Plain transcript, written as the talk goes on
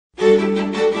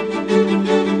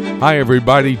Hi,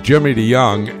 everybody. Jimmy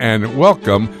DeYoung, and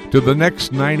welcome to the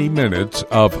next 90 minutes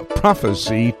of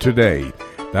Prophecy Today.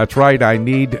 That's right, I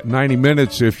need 90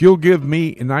 minutes. If you'll give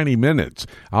me 90 minutes,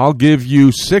 I'll give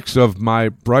you 6 of my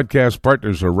broadcast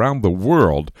partners around the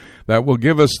world that will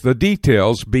give us the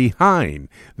details behind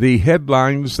the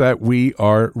headlines that we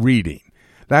are reading.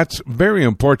 That's very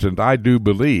important, I do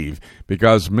believe,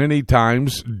 because many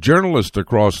times journalists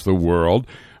across the world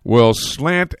will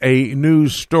slant a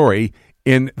news story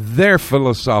in their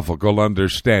philosophical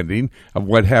understanding of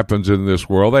what happens in this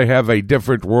world. They have a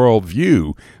different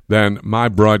worldview than my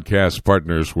broadcast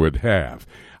partners would have.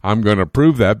 I'm going to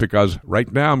prove that because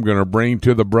right now I'm going to bring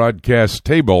to the broadcast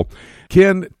table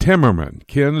Ken Timmerman.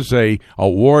 Ken's a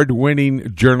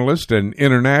award-winning journalist and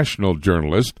international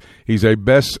journalist. He's a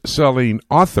best-selling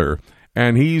author,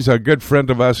 and he's a good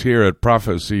friend of us here at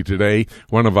Prophecy Today,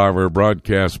 one of our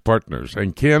broadcast partners.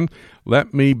 And Ken,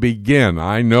 let me begin.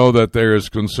 I know that there is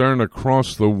concern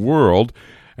across the world,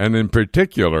 and in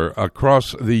particular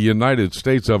across the United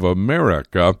States of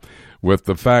America, with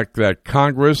the fact that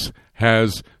Congress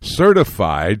has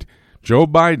certified Joe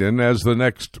Biden as the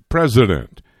next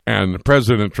president. And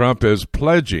President Trump is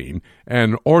pledging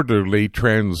an orderly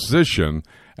transition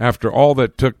after all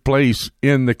that took place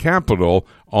in the Capitol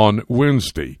on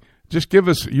Wednesday. Just give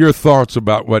us your thoughts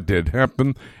about what did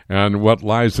happen and what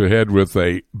lies ahead with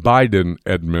a Biden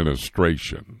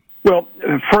administration. Well,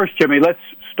 first, Jimmy, let's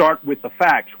start with the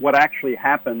facts, what actually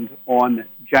happened on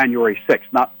January 6th,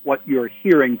 not what you're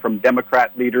hearing from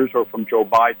Democrat leaders or from Joe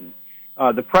Biden.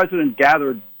 The president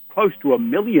gathered close to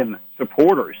 1 million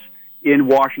supporters in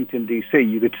Washington, D.C.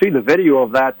 You could see the video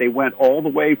of that. They went all the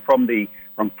way from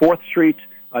 4th Street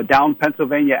down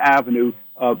Pennsylvania Avenue,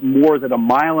 more than a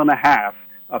mile and a half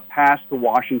past the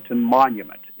Washington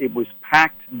Monument. It was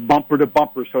packed bumper to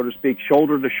bumper, so to speak,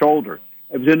 shoulder to shoulder.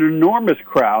 It was an enormous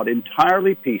crowd,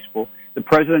 entirely peaceful. The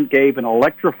president gave an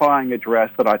electrifying address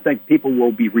that I think people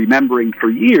will be remembering for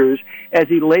years as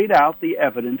he laid out the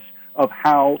evidence of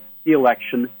how the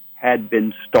election had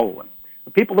been stolen.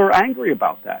 The people are angry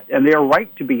about that, and they are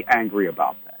right to be angry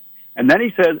about that. And then he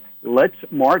said, let's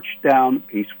march down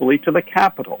peacefully to the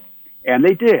Capitol. And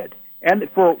they did. And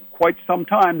for quite some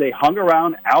time, they hung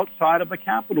around outside of the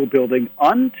Capitol building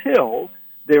until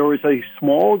there was a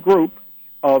small group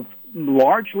of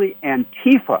largely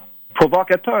Antifa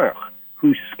provocateurs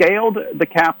who scaled the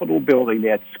Capitol building. They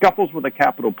had scuffles with the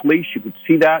Capitol Police. You could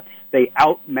see that. They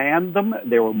outmanned them.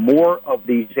 There were more of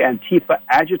these Antifa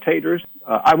agitators.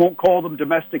 I won't call them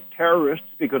domestic terrorists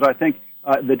because I think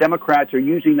the Democrats are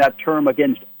using that term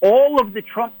against all of the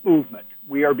Trump movement.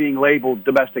 We are being labeled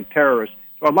domestic terrorists.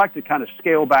 So I'd like to kind of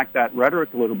scale back that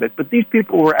rhetoric a little bit. But these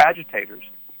people were agitators.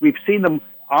 We've seen them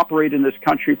operate in this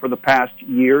country for the past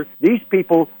year. These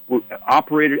people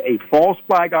operated a false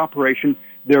flag operation.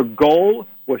 Their goal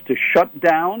was to shut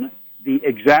down the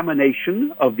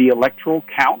examination of the electoral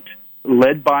count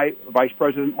led by Vice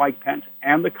President Mike Pence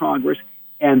and the Congress,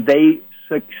 and they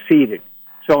succeeded.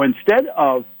 So instead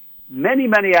of many,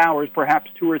 many hours, perhaps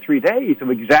 2 or 3 days,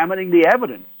 of examining the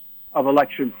evidence of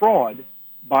election fraud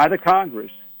by the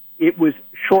Congress, it was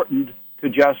shortened to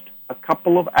just a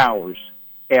couple of hours,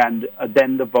 and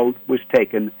then the vote was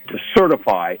taken to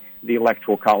certify the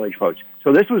Electoral College votes.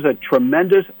 So this was a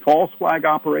tremendous false flag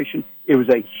operation. It was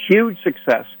a huge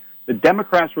success. The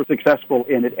Democrats were successful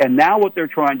in it, and now what they're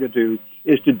trying to do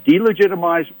is to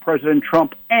delegitimize President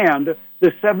Trump and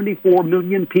the 74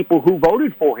 million people who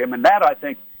voted for him, and that, I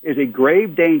think, is a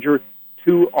grave danger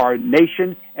to our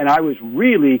nation, and I was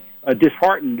really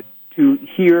disheartened to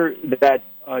hear that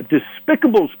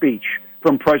despicable speech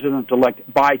from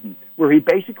President-elect Biden, where he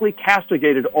basically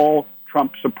castigated all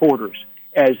Trump supporters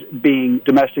as being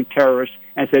domestic terrorists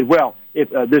and said, well, if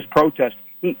this protest,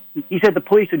 he said the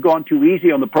police had gone too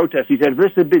easy on the protest. He said, if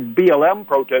this had been BLM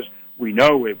protest, we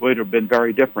know it would have been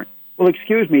very different. Well,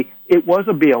 excuse me, it was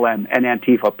a BLM and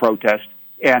Antifa protest,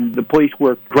 and the police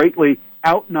were greatly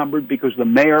outnumbered because the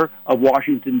mayor of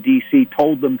Washington, D.C.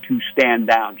 told them to stand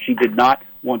down. She did not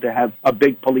want to have a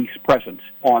big police presence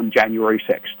on January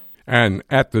 6th. And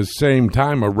at the same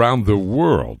time, around the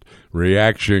world,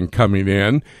 reaction coming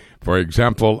in. For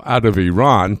example, out of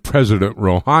Iran, President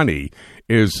Rouhani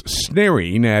is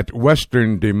sneering at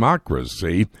Western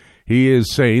democracy. He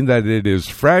is saying that it is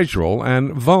fragile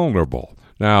and vulnerable.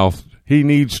 Now, he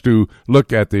needs to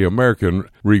look at the American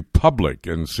Republic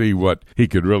and see what he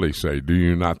could really say. Do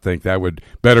you not think that would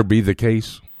better be the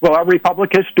case? Well, our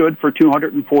republic has stood for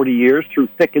 240 years through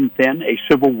thick and thin, a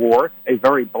civil war, a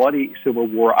very bloody civil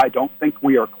war. I don't think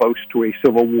we are close to a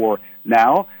civil war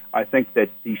now. I think that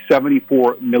the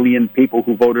 74 million people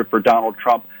who voted for Donald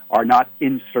Trump are not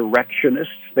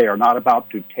insurrectionists. They are not about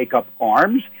to take up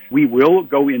arms. We will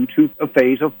go into a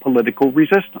phase of political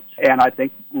resistance. And I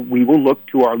think we will look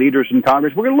to our leaders in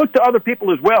Congress. We're going to look to other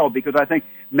people as well, because I think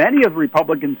many of the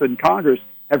Republicans in Congress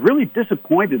have really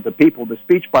disappointed the people. The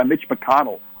speech by Mitch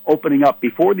McConnell opening up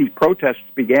before these protests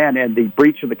began and the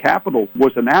breach of the Capitol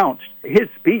was announced, his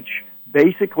speech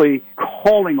basically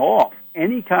calling off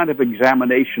any kind of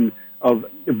examination of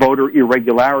voter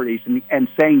irregularities and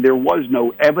saying there was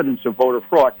no evidence of voter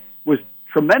fraud was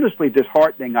tremendously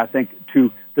disheartening, I think,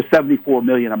 to the 74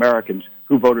 million Americans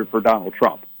who voted for Donald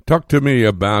Trump. Talk to me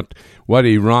about what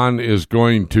Iran is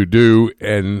going to do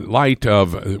in light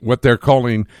of what they're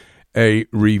calling a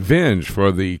revenge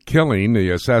for the killing, the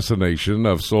assassination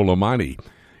of Soleimani.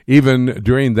 Even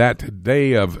during that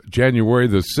day of January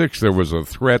the 6th, there was a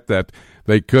threat that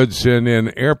they could send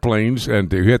in airplanes and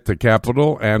to hit the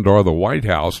Capitol and or the White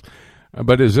House.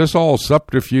 But is this all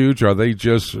subterfuge? Are they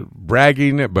just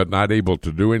bragging but not able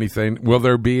to do anything? Will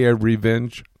there be a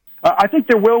revenge? I think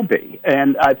there will be.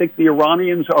 And I think the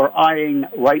Iranians are eyeing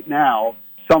right now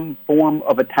some form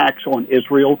of attacks on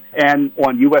Israel and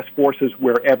on U.S. forces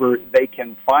wherever they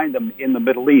can find them in the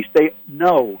Middle East. They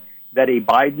know that a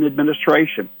Biden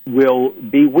administration will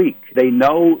be weak. They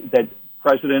know that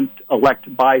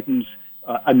President-elect Biden's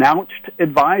announced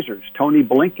advisors, Tony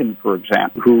Blinken, for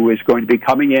example, who is going to be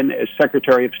coming in as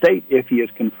Secretary of State if he is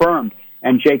confirmed,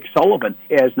 and Jake Sullivan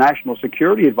as National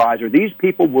Security Advisor. These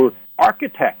people were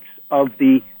architects of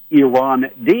the Iran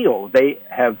deal. They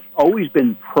have always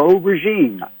been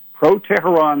pro-regime,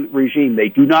 pro-Tehran regime. They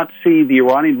do not see the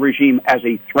Iranian regime as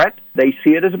a threat. They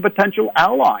see it as a potential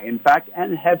ally, in fact,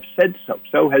 and have said so.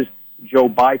 So has Joe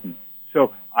Biden.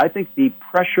 So I think the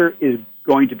pressure is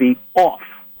going to be off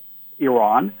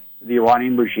Iran, the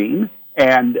Iranian regime,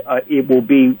 and it will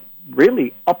be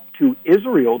really up to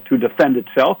Israel to defend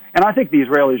itself. And I think the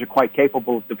Israelis are quite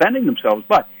capable of defending themselves.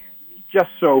 But just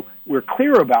so we're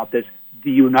clear about this,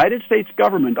 the United States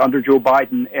government under Joe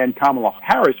Biden and Kamala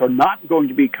Harris are not going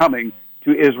to be coming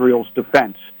to Israel's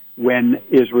defense when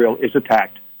Israel is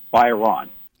attacked by Iran.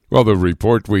 Well, the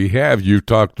report we have, you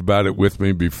talked about it with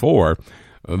me before,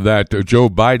 that Joe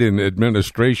Biden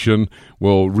administration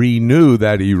will renew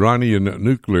that Iranian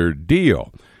nuclear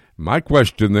deal. My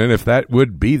question then, if that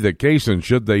would be the case, and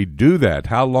should they do that,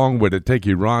 how long would it take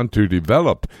Iran to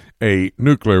develop a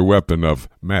nuclear weapon of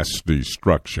mass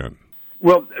destruction?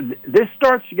 Well, this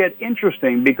starts to get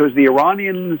interesting because the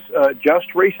Iranians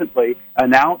just recently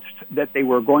announced that they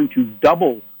were going to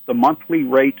double the monthly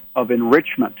rate of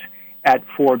enrichment at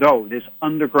Fordow, this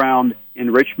underground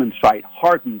enrichment site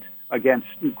hardened against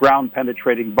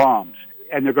ground-penetrating bombs.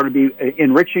 And they're going to be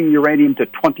enriching uranium to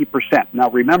 20%. Now,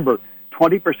 remember,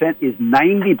 20% is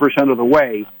 90% of the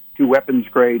way to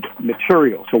weapons-grade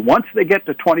material. So once they get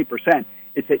to 20%,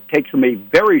 it takes them a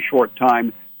very short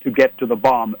time to get to the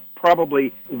bomb,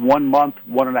 probably 1 month,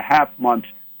 1.5 months,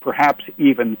 perhaps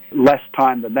even less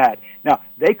time than that. Now,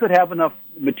 they could have enough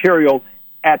material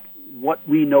at what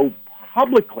we know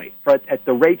publicly, but at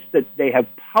the rates that they have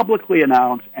publicly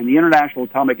announced and the International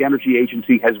Atomic Energy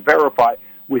Agency has verified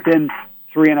within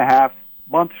 3.5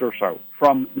 months or so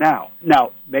from now.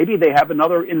 Now, maybe they have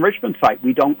another enrichment site.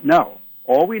 We don't know.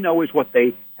 All we know is what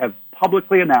they have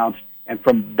publicly announced, and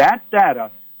from that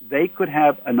data, they could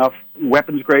have enough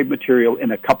weapons-grade material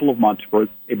in a couple of months for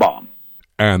a bomb.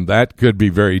 And that could be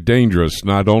very dangerous,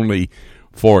 not only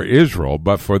for Israel,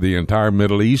 but for the entire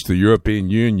Middle East, the European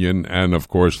Union, and, of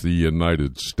course, the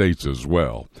United States as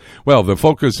well. Well, the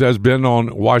focus has been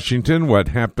on Washington, what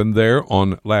happened there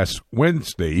on last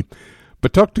Wednesday.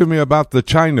 But talk to me about the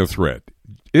China threat.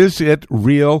 Is it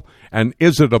real, and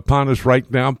is it upon us right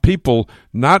now? People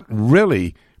not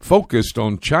really focused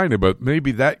on China, but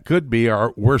maybe that could be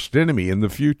our worst enemy in the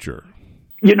future.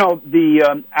 You know,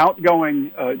 the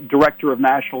outgoing Director of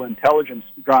National Intelligence,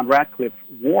 John Ratcliffe,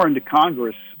 warned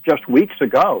Congress just weeks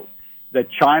ago that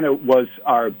China was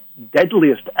our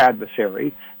deadliest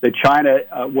adversary, that China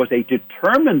was a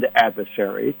determined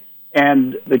adversary,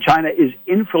 and that China is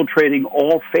infiltrating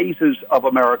all phases of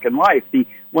American life.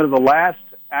 One of the last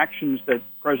actions that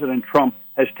President Trump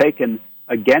has taken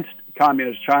against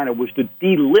Communist China was to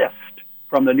delist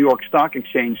from the New York Stock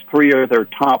Exchange 3 of their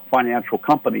top financial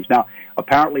companies. Now,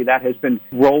 apparently that has been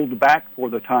rolled back for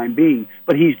the time being,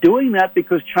 but he's doing that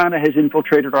because China has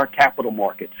infiltrated our capital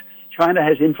markets. China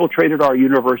has infiltrated our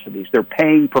universities. They're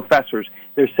paying professors.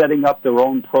 They're setting up their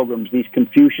own programs, these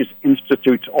Confucius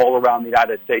Institutes all around the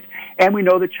United States. And we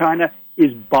know that China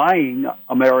is buying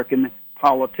American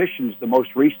politicians. The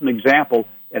most recent example,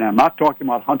 and I'm not talking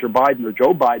about Hunter Biden or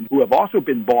Joe Biden, who have also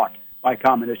been bought by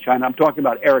Communist China. I'm talking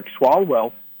about Eric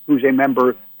Swalwell, who's a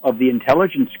member of the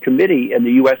Intelligence Committee in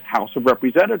the U.S. House of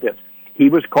Representatives. He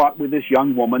was caught with this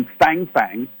young woman, Fang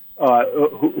Fang,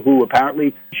 who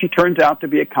apparently, she turns out to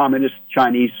be a communist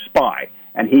Chinese spy.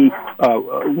 And he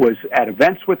was at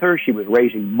events with her. She was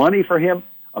raising money for him.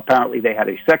 Apparently they had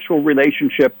a sexual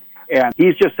relationship. And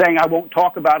he's just saying, I won't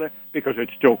talk about it because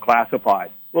it's still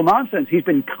classified. Well, nonsense. He's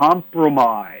been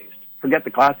compromised. Forget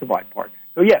the classified part.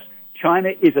 So, yes, China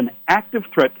is an active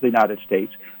threat to the United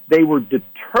States. They were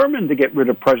determined to get rid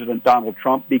of President Donald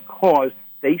Trump because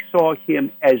they saw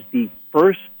him as the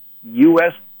first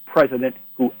U.S. president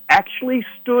who actually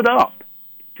stood up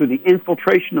to the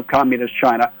infiltration of Communist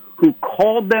China, who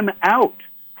called them out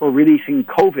for releasing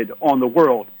COVID on the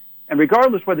world. And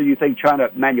regardless whether you think China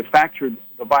manufactured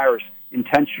the virus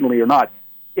intentionally or not,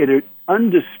 it is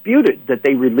undisputed that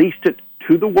they released it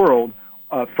to the world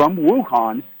from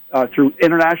Wuhan through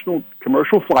international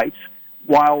commercial flights,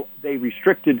 while they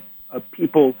restricted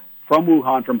people from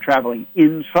Wuhan from traveling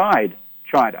inside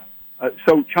China.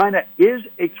 So China is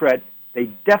a threat. They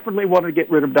definitely want to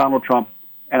get rid of Donald Trump,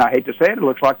 and I hate to say it, it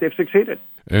looks like they've succeeded.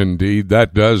 Indeed,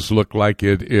 that does look like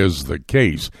it is the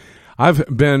case. I've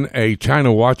been a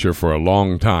China watcher for a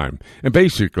long time, and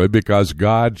basically because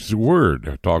God's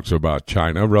Word talks about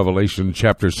China, Revelation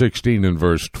chapter 16 and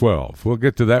verse 12. We'll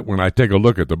get to that when I take a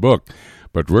look at the book,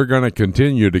 but we're going to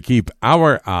continue to keep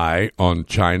our eye on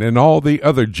China and all the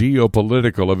other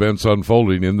geopolitical events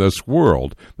unfolding in this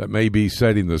world that may be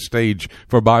setting the stage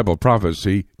for Bible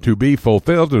prophecy to be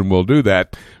fulfilled, and we'll do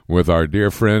that with our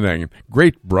dear friend and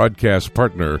great broadcast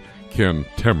partner, Ken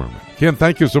Timmerman. Ken,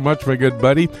 thank you so much, my good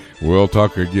buddy. We'll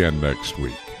talk again next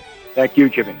week. Thank you,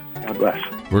 Jimmy. God bless.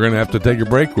 We're going to have to take a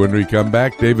break. When we come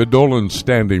back, David Dolan's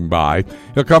standing by.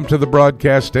 He'll come to the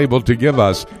broadcast table to give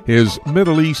us his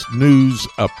Middle East news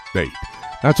update.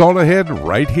 That's all ahead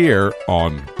right here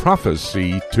on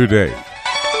Prophecy Today.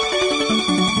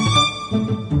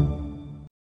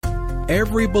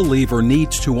 Every believer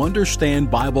needs to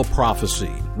understand Bible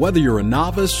prophecy. Whether you're a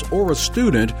novice or a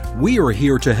student, we are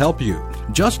here to help you.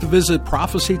 Just visit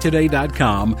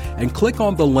prophecytoday.com and click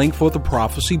on the link for the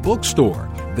Prophecy Bookstore.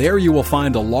 There you will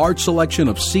find a large selection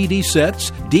of CD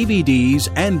sets, DVDs,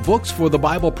 and books for the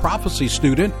Bible prophecy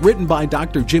student written by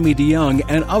Dr. Jimmy DeYoung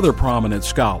and other prominent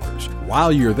scholars.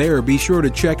 While you're there, be sure to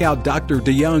check out Dr.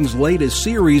 DeYoung's latest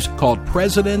series called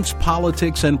Presidents,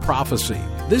 Politics, and Prophecy.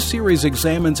 This series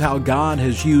examines how God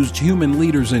has used human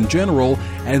leaders in general,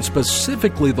 and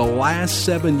specifically the last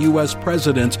 7 U.S.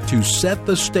 presidents, to set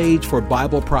the stage for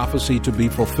Bible prophecy to be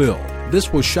fulfilled.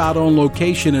 This was shot on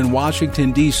location in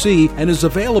Washington, D.C., and is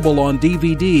available on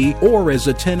DVD or as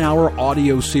a 10-hour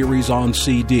audio series on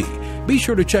CD. Be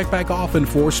sure to check back often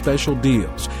for special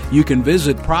deals. You can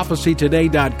visit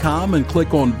prophecytoday.com and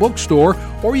click on Bookstore,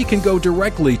 or you can go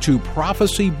directly to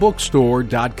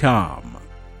prophecybookstore.com.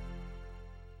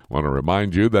 I want to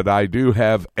remind you that I do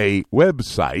have a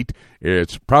website.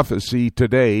 It's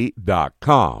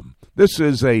prophecytoday.com. This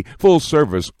is a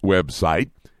full-service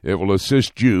website. It will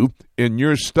assist you in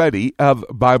your study of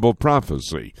Bible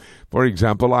prophecy. For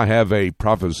example, I have a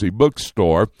prophecy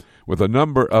bookstore with a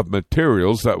number of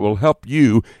materials that will help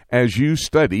you as you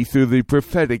study through the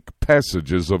prophetic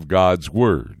passages of God's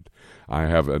Word. I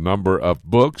have a number of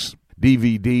books,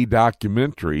 DVD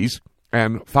documentaries,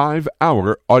 and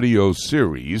 5-hour audio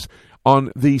series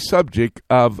on the subject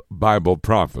of Bible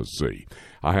prophecy.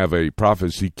 I have a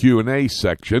prophecy Q&A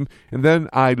section, and then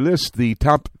I list the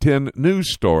top 10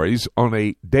 news stories on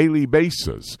a daily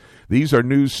basis. These are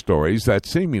news stories that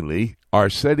seemingly are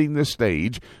setting the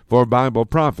stage for Bible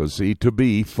prophecy to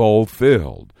be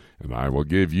fulfilled. And I will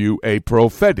give you a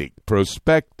prophetic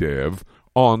perspective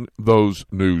on those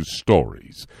news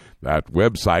stories. That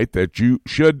website that you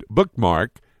should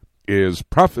bookmark is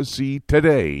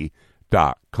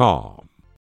prophecytoday.com.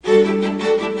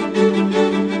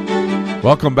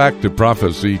 Welcome back to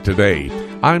Prophecy Today.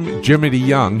 I'm Jimmy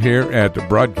DeYoung here at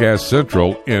Broadcast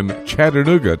Central in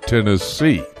Chattanooga,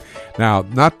 Tennessee. Now,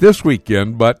 not this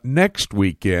weekend, but next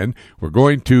weekend, we're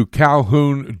going to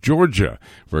Calhoun, Georgia.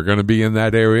 We're going to be in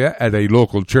that area at a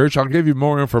local church. I'll give you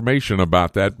more information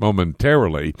about that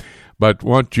momentarily, but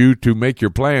want you to make your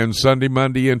plans Sunday,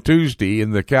 Monday, and Tuesday in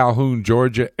the Calhoun,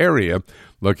 Georgia area.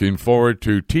 Looking forward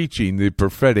to teaching the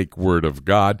prophetic Word of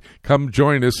God. Come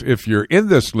join us if you're in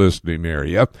this listening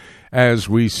area as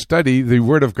we study the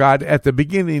Word of God at the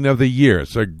beginning of the year.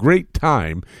 It's a great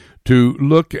time to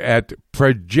look at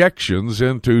projections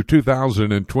into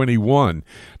 2021,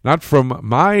 not from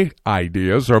my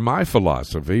ideas or my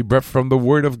philosophy, but from the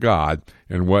Word of God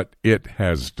and what it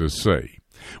has to say.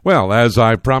 Well, as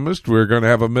I promised, we're going to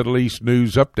have a Middle East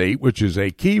news update, which is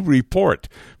a key report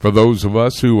for those of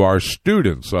us who are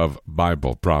students of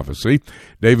Bible prophecy.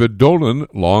 David Dolan,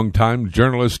 longtime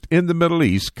journalist in the Middle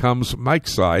East, comes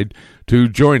Mike's side to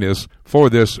join us for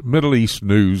this Middle East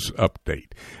news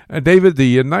update. David, the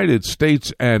United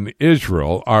States and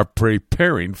Israel are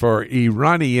preparing for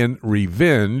Iranian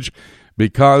revenge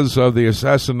because of the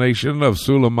assassination of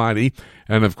Soleimani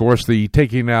and, of course, the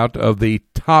taking out of the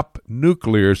top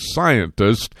nuclear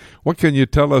scientist. What can you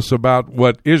tell us about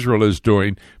what Israel is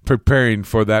doing preparing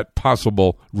for that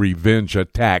possible revenge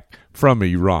attack from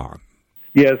Iran?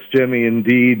 Yes, Jimmy,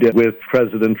 indeed. With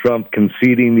President Trump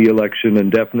conceding the election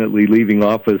and definitely leaving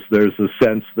office, there's a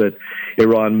sense that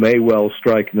Iran may well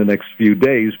strike in the next few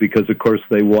days because, of course,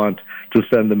 they want to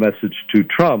send the message to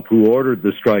Trump, who ordered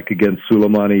the strike against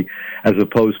Soleimani, as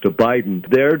opposed to Biden.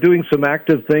 They're doing some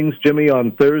active things, Jimmy.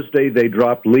 On Thursday, they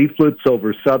dropped leaflets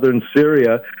over southern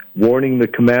Syria warning the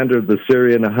commander of the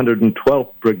Syrian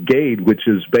 112th Brigade, which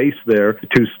is based there,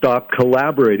 to stop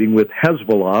collaborating with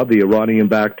Hezbollah, the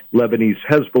Iranian-backed Lebanese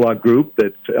Hezbollah group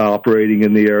that's operating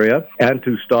in the area, and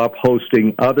to stop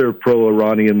hosting other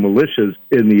pro-Iranian militias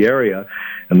in the area.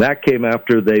 And that came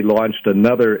after they launched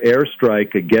another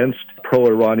airstrike against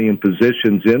pro-Iranian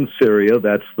positions in Syria.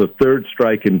 That's the third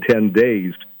strike in 10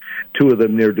 days. Two of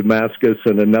them near Damascus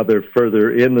and another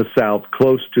further in the south,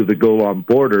 close to the Golan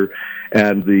border.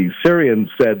 And the Syrians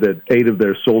said that 8 of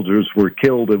their soldiers were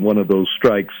killed in one of those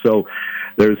strikes. So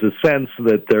there's a sense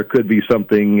that there could be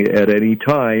something at any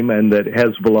time and that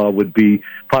Hezbollah would be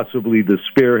possibly the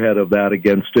spearhead of that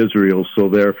against Israel. So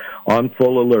they're on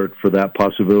full alert for that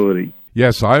possibility.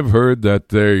 Yes, I've heard that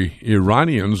the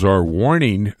Iranians are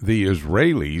warning the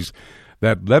Israelis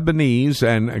that Lebanese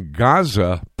and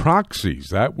Gaza proxies,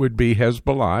 that would be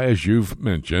Hezbollah, as you've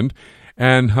mentioned,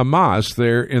 and Hamas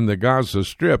there in the Gaza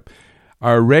Strip,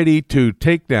 are ready to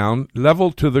take down,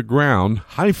 level to the ground,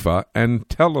 Haifa and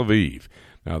Tel Aviv.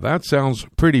 Now, that sounds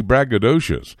pretty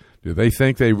braggadocious. Do they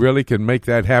think they really can make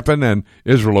that happen? And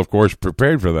Israel, of course,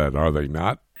 prepared for that, are they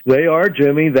not? They are,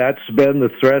 Jimmy. That's been the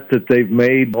threat that they've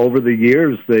made over the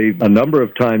years. They've a number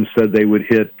of times said they would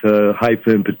hit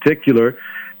Haifa in particular.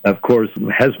 Of course,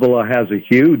 Hezbollah has a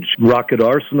huge rocket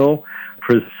arsenal,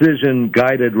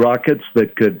 precision-guided rockets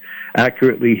that could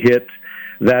accurately hit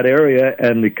that area,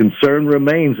 and the concern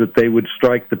remains that they would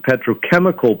strike the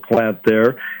petrochemical plant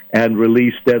there and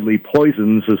release deadly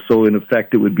poisons, so in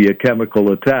effect it would be a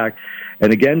chemical attack.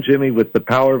 And again, Jimmy, with the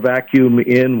power vacuum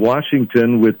in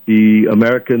Washington, with the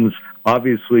Americans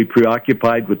obviously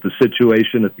preoccupied with the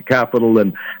situation at the Capitol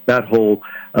and that whole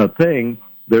thing,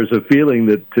 there's a feeling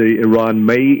that Iran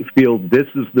may feel this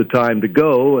is the time to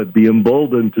go and be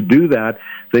emboldened to do that,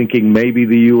 thinking maybe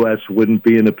the U.S. wouldn't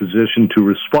be in a position to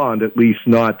respond, at least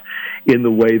not in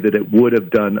the way that it would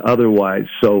have done otherwise.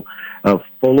 So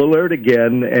full alert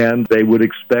again, and they would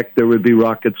expect there would be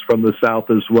rockets from the south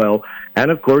as well.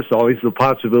 And, of course, always the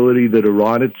possibility that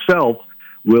Iran itself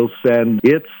will send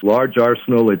its large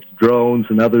arsenal, its drones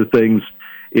and other things,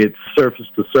 its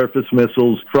surface-to-surface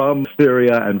missiles from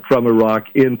Syria and from Iraq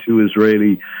into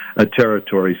Israeli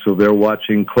territory. So they're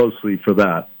watching closely for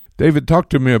that. David, talk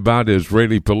to me about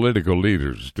Israeli political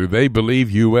leaders. Do they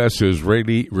believe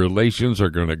U.S.-Israeli relations are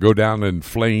going to go down in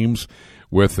flames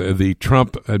with the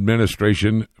Trump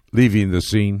administration leaving the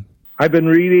scene? I've been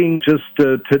reading just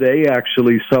today,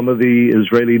 actually, some of the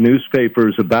Israeli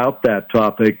newspapers about that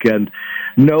topic, and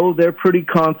no, they're pretty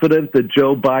confident that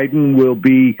Joe Biden will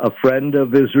be a friend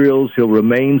of Israel's. He'll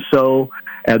remain so,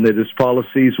 and that his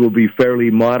policies will be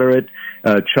fairly moderate.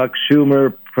 Chuck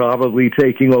Schumer probably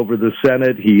taking over the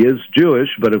Senate. He is Jewish,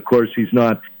 but of course he's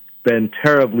not been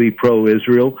terribly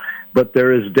pro-Israel. But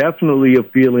there is definitely a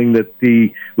feeling that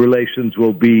the relations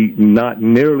will be not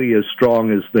nearly as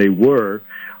strong as they were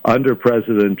under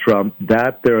President Trump.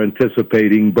 That they're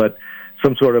anticipating, but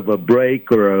some sort of a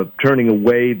break or a turning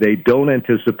away they don't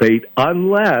anticipate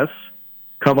unless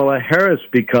Kamala Harris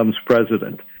becomes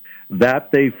president. That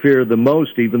they fear the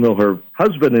most, even though her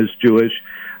husband is Jewish.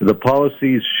 The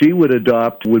policies she would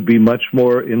adopt would be much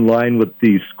more in line with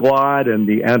the Squad and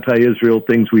the anti-Israel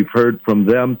things we've heard from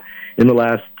them in the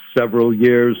last several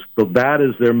years. So that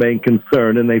is their main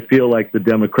concern, and they feel like the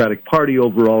Democratic Party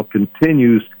overall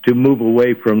continues to move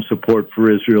away from support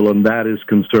for Israel, and that is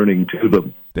concerning to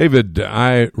them. David,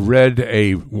 I read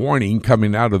a warning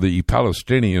coming out of the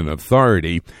Palestinian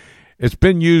Authority. It's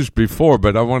been used before,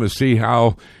 but I want to see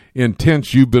how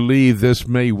intense you believe this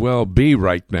may well be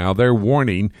right now. They're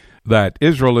warning that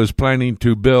Israel is planning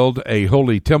to build a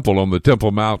holy temple on the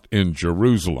Temple Mount in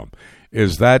Jerusalem.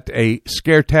 Is that a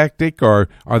scare tactic, or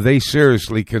are they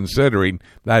seriously considering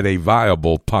that a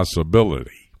viable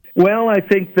possibility? Well, I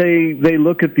think they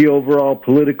look at the overall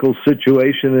political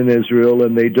situation in Israel,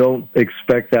 and they don't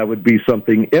expect that would be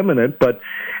something imminent. But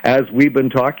as we've been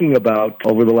talking about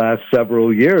over the last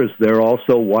several years, they're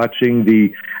also watching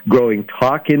the growing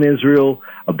talk in Israel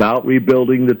about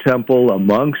rebuilding the temple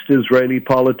amongst Israeli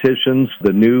politicians.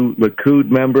 The new Likud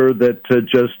member that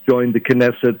just joined the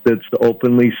Knesset that's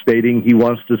openly stating he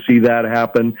wants to see that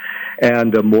happen,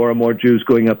 and more and more Jews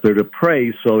going up there to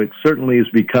pray. So it certainly is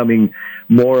becoming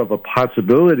more of a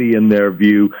possibility in their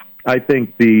view. I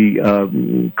think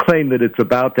the claim that it's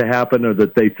about to happen, or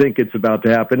that they think it's about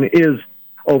to happen, is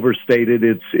overstated.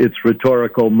 It's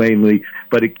rhetorical mainly,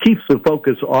 but it keeps the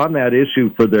focus on that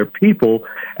issue for their people,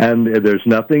 and there's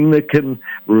nothing that can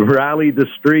rally the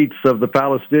streets of the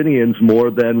Palestinians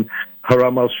more than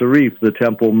Haram al-Sharif, the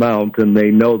Temple Mount, and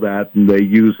they know that, and they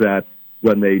use that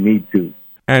when they need to.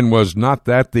 And was not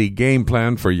that the game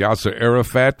plan for Yasser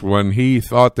Arafat when he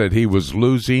thought that he was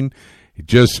losing?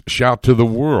 Just shout to the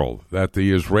world that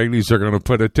the Israelis are going to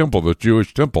put a temple, the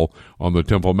Jewish temple, on the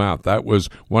Temple Mount. That was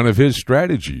one of his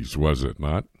strategies, was it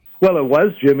not? Well, it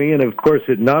was, Jimmy, and of course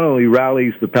it not only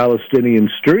rallies the Palestinian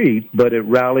street, but it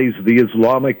rallies the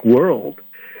Islamic world.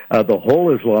 The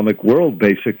whole Islamic world,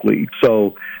 basically.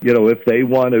 So, if they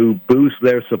want to boost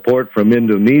their support from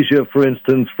Indonesia, for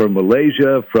instance, from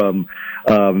Malaysia, from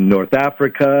North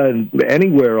Africa, and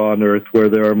anywhere on earth where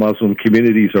there are Muslim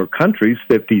communities or countries,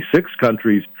 56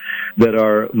 countries that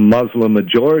are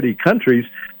Muslim-majority countries,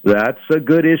 that's a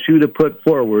good issue to put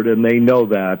forward, and they know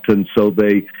that, and so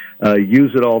they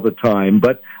use it all the time.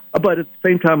 But at the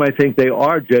same time, I think they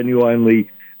are genuinely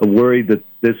worried that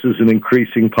this is an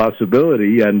increasing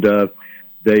possibility, and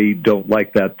they don't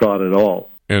like that thought at all.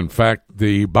 In fact,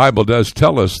 the Bible does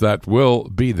tell us that will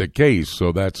be the case,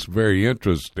 so that's very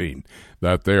interesting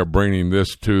that they're bringing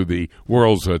this to the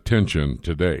world's attention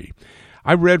today.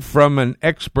 I read from an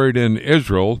expert in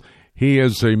Israel. He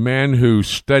is a man who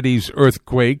studies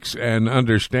earthquakes and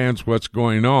understands what's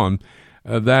going on,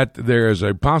 that there is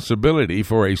a possibility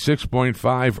for a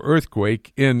 6.5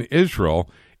 earthquake in Israel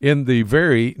in the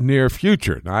very near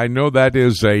future. Now, I know that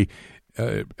is a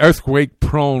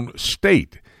earthquake-prone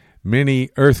state. Many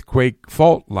earthquake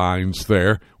fault lines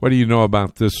there. What do you know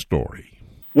about this story?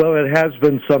 Well, it has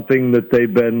been something that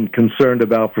they've been concerned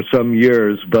about for some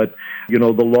years, but, the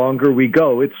longer we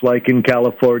go, it's like in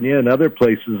California and other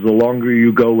places, the longer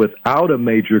you go without a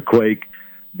major quake,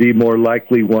 the more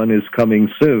likely one is coming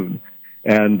soon.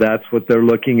 And that's what they're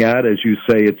looking at. As you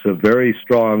say, it's a very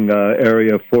strong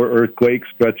area for earthquakes,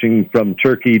 stretching from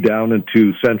Turkey down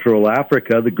into Central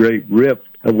Africa, the Great Rift,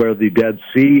 where the Dead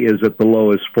Sea is at the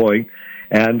lowest point.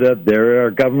 And there are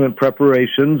government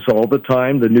preparations all the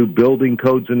time. The new building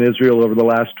codes in Israel over the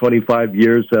last 25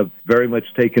 years have very much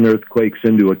taken earthquakes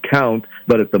into account.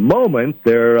 But at the moment,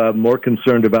 they're more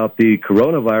concerned about the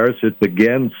coronavirus. It's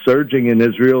again surging in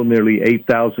Israel, nearly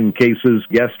 8,000 cases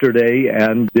yesterday.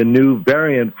 And the new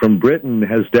variant from Britain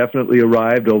has definitely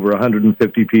arrived. Over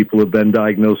 150 people have been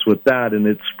diagnosed with that, and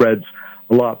it spreads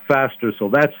a lot faster. So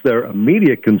that's their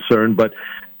immediate concern. But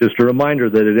just a reminder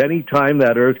that at any time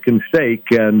that earth can shake,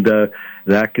 and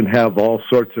that can have all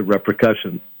sorts of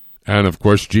repercussions. And, of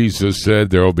course, Jesus said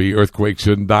there will be earthquakes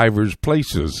in divers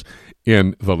places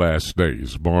in the last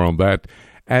days. More on that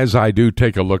as I do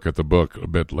take a look at the book a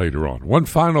bit later on. One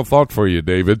final thought for you,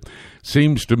 David.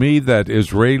 Seems to me that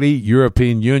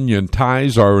Israeli-European Union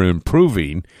ties are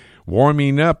improving,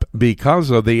 warming up because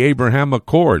of the Abraham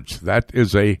Accords. That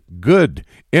is a good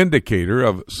indicator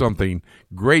of something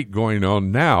great going on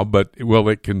now, but will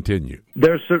it continue?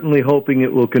 They're certainly hoping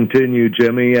it will continue,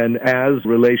 Jimmy, and as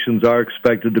relations are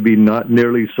expected to be not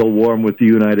nearly so warm with the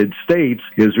United States,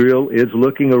 Israel is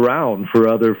looking around for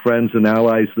other friends and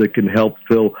allies that can help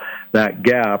fill that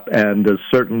gap, and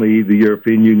certainly the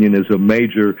European Union is a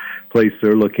major place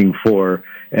they're looking for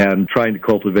and trying to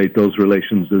cultivate those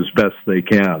relations as best they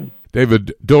can.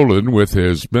 David Dolan with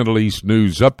his Middle East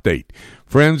News Update.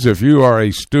 Friends, if you are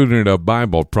a student of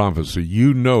Bible prophecy,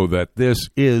 you know that this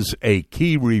is a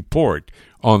key report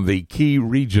on the key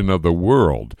region of the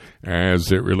world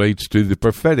as it relates to the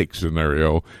prophetic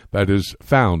scenario that is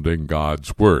found in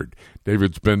God's Word.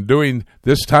 David's been doing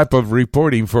this type of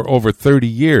reporting for over 30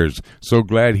 years. So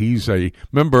glad he's a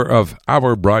member of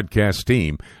our broadcast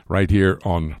team right here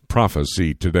on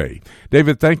Prophecy Today.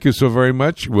 David, thank you so very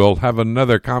much. We'll have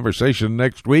another conversation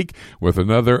next week with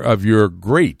another of your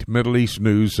great Middle East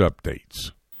news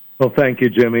updates. Well, thank you,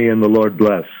 Jimmy, and the Lord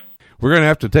bless. We're going to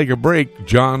have to take a break.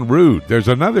 John Rood. There's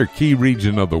another key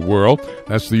region of the world.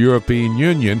 That's the European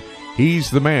Union.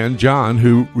 He's the man, John,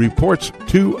 who reports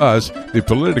to us the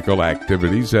political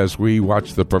activities as we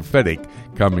watch the prophetic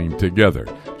coming together.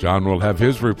 John will have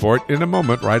his report in a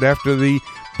moment, right after the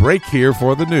break here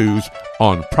for the news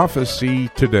on Prophecy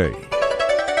Today.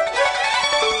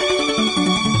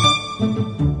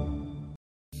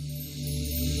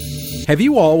 Have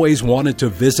you always wanted to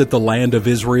visit the land of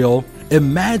Israel?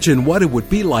 Imagine what it would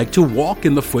be like to walk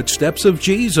in the footsteps of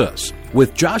Jesus.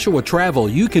 With Joshua Travel,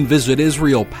 you can visit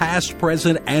Israel past,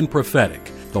 present, and prophetic.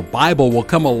 The Bible will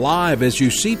come alive as you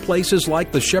see places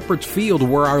like the Shepherd's Field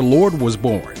where our Lord was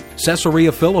born,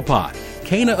 Caesarea Philippi,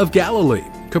 Cana of Galilee,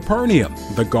 Capernaum,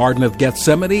 the Garden of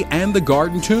Gethsemane, and the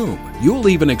Garden Tomb. You'll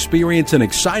even experience an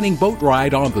exciting boat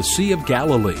ride on the Sea of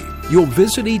Galilee. You'll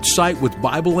visit each site with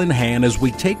Bible in hand as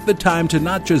we take the time to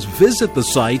not just visit the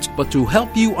sites, but to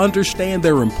help you understand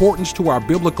their importance to our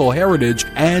biblical heritage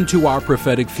and to our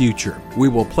prophetic future. We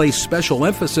will place special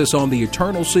emphasis on the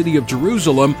eternal city of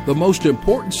Jerusalem, the most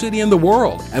important city in the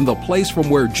world, and the place from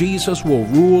where Jesus will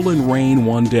rule and reign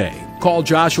one day. Call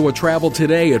Joshua Travel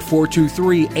today at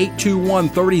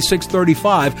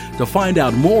 423-821-3635 to find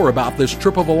out more about this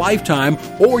trip of a lifetime,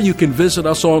 or you can visit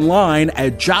us online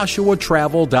at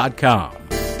joshuatravel.com.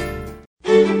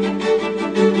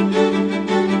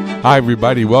 Hi,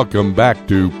 everybody. Welcome back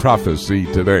to Prophecy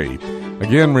Today.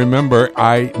 Again, remember,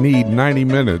 I need 90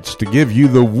 minutes to give you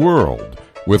the world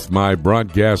with my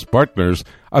broadcast partners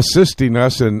assisting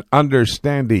us in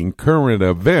understanding current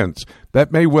events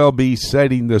that may well be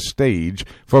setting the stage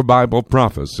for Bible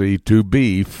prophecy to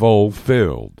be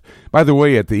fulfilled. By the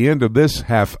way, at the end of this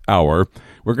half hour,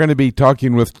 we're going to be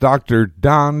talking with Dr.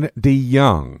 Don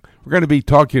DeYoung. We're going to be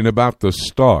talking about the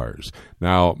stars.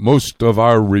 Now, most of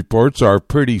our reports are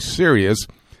pretty serious.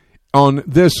 On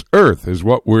this earth is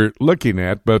what we're looking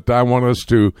at, but I want us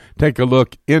to take a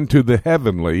look into the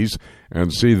heavenlies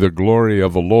and see the glory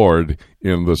of the Lord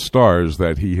in the stars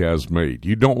that He has made.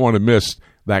 You don't want to miss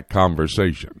that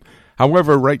conversation.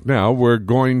 However, right now we're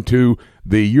going to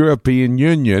the European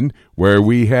Union, where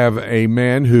we have a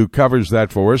man who covers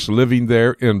that for us, living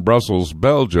there in Brussels,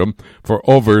 Belgium, for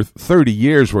over 30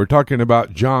 years. We're talking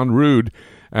about John Rood.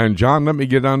 And John, let me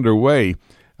get underway.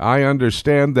 I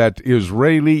understand that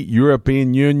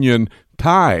Israeli-European Union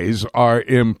ties are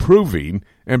improving,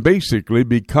 and basically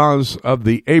because of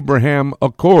the Abraham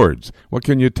Accords. What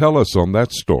can you tell us on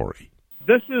that story?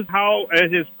 This is how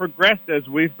it has progressed as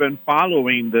we've been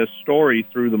following this story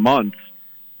through the months,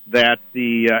 that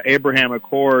the Abraham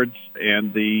Accords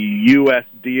and the U.S.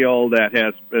 deal that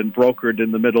has been brokered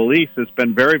in the Middle East has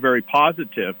been very, very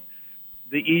positive.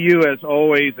 The EU has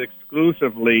always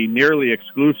nearly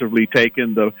exclusively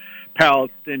taken the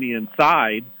Palestinian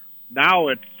side. Now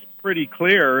it's pretty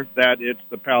clear that it's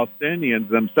the Palestinians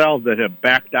themselves that have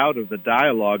backed out of the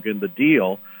dialogue in the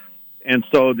deal. And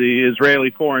so the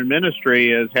Israeli Foreign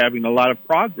Ministry is having a lot of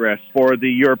progress for the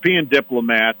European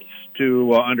diplomats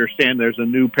to understand there's a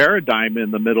new paradigm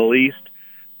in the Middle East,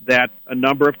 that a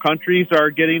number of countries are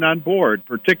getting on board,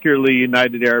 particularly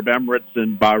United Arab Emirates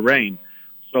and Bahrain.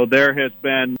 So there has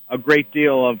been a great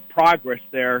deal of progress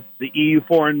there. The EU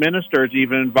foreign ministers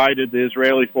even invited the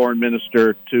Israeli foreign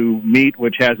minister to meet,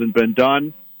 which hasn't been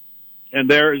done. And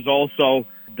there is also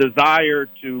desire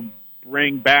to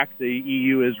bring back the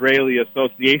EU-Israeli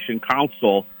Association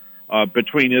Council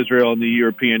between Israel and the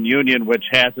European Union, which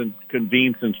hasn't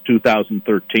convened since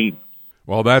 2013.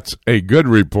 Well, that's a good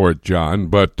report, John,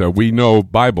 but we know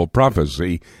Bible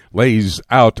prophecy lays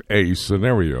out a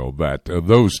scenario that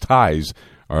those ties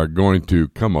are going to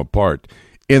come apart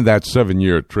in that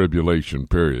 7-year tribulation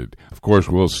period. Of course,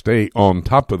 we'll stay on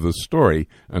top of the story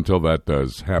until that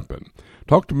does happen.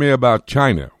 Talk to me about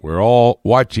China. We're all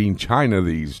watching China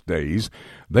these days.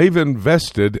 They've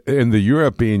invested in the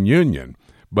European Union,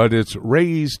 but it's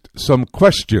raised some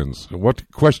questions.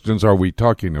 What questions are we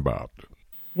talking about?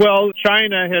 Well,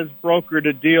 China has brokered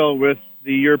a deal with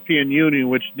the European Union,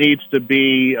 which needs to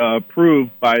be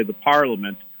approved by the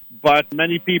Parliament. But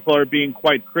many people are being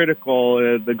quite critical,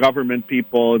 the government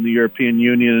people in the European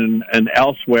Union and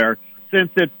elsewhere, since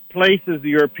it places the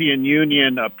European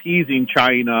Union appeasing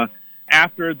China.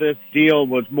 After this deal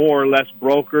was more or less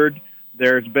brokered,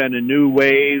 there's been a new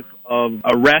wave of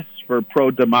arrests for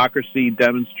pro-democracy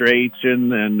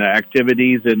demonstration and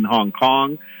activities in Hong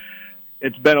Kong.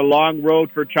 It's been a long road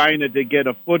for China to get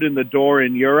a foot in the door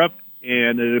in Europe,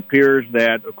 and it appears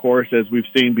that, of course, as we've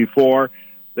seen before,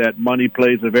 that money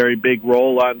plays a very big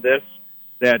role on this,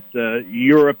 that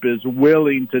Europe is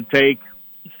willing to take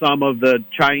some of the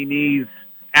Chinese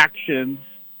actions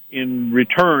in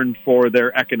return for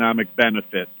their economic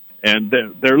benefit. And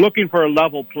they're looking for a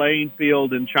level playing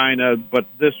field in China, but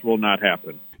this will not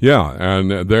happen. Yeah,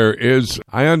 and there is,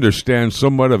 I understand,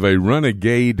 somewhat of a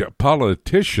renegade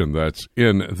politician that's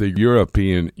in the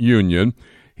European Union.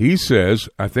 He says,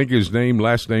 I think his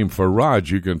last name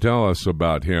Farage, you can tell us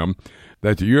about him,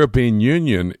 that the European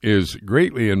Union is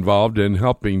greatly involved in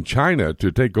helping China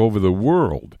to take over the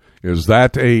world. Is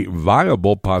that a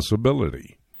viable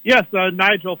possibility? Yes,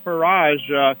 Nigel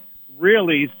Farage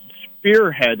really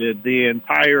spearheaded the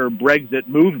entire Brexit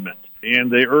movement. In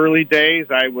the early days,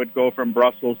 I would go from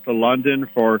Brussels to London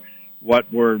for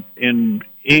what were in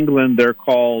England, they're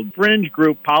called fringe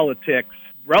group politics,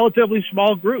 relatively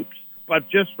small groups. But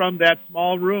just from that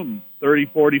small room,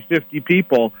 30, 40, 50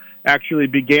 people, actually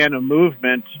began a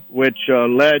movement which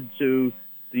led to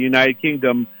the United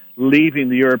Kingdom leaving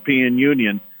the European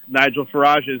Union. Nigel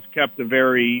Farage has kept a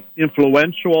very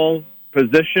influential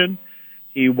position.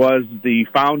 He was the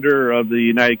founder of the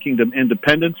United Kingdom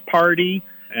Independence Party,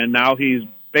 and now he's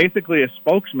basically a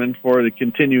spokesman for the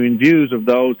continuing views of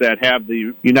those that have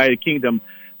the United Kingdom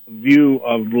view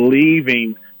of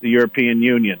leaving the European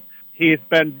Union. He's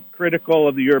been critical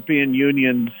of the European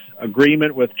Union's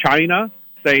agreement with China,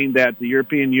 saying that the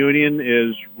European Union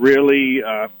is really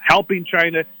helping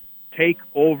China take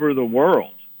over the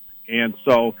world. And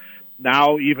so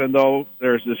now, even though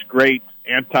there's this great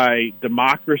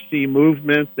anti-democracy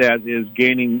movement that is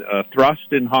gaining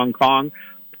thrust in Hong Kong,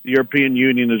 the European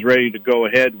Union is ready to go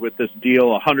ahead with this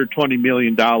deal, a $120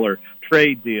 million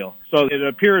trade deal. So it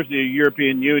appears the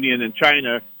European Union and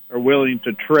China are willing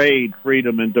to trade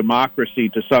freedom and democracy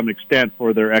to some extent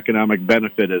for their economic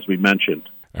benefit, as we mentioned.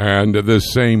 And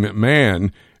this same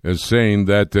man is saying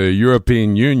that the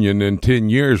European Union in 10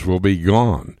 years will be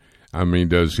gone. I mean,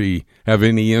 does he have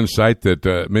any insight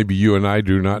that maybe you and I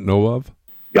do not know of?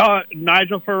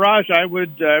 Nigel Farage, I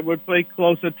would pay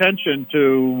close attention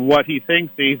to what he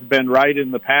thinks. He's been right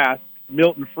in the past.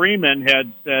 Milton Friedman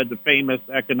had said, the famous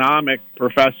economic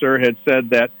professor had said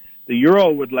that the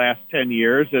euro would last 10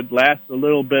 years. It lasts a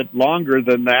little bit longer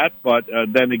than that, but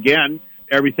then again,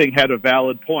 everything had a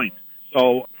valid point.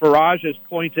 So Farage has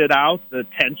pointed out the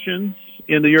tensions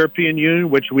in the European Union,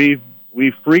 which we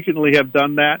frequently have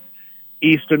done that.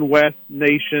 East and West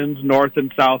nations, North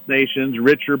and South nations,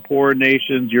 rich or poor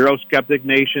nations, Eurosceptic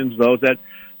nations, those that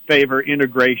favor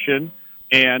integration.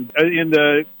 And in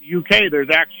the UK, there's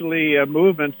actually a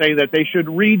movement saying that they should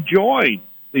rejoin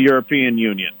the European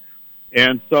Union.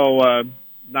 And so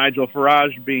Nigel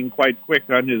Farage, being quite quick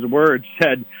on his words,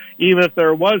 said even if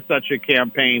there was such a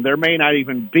campaign, there may not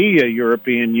even be a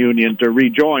European Union to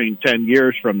rejoin 10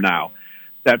 years from now.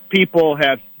 That people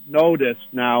have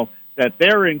noticed now that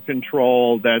they're in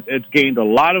control, that it's gained a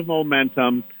lot of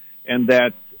momentum, and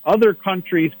that other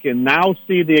countries can now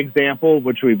see the example,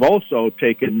 which we've also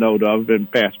taken note of in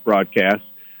past broadcasts.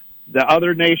 The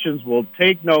other nations will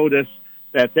take notice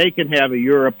that they can have a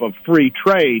Europe of free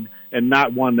trade and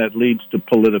not one that leads to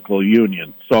political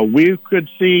union. So we could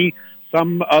see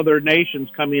some other nations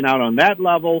coming out on that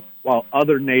level while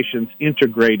other nations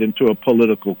integrate into a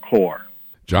political core.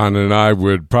 John and I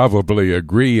would probably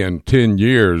agree in 10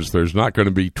 years there's not going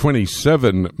to be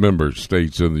 27 member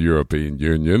states in the European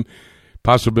Union.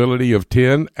 Possibility of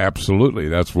 10? Absolutely.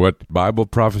 That's what Bible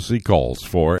prophecy calls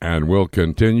for, and we'll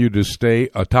continue to stay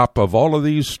atop of all of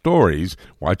these stories,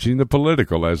 watching the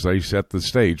political as they set the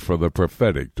stage for the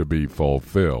prophetic to be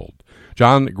fulfilled.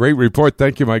 John, great report.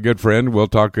 Thank you, my good friend. We'll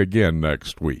talk again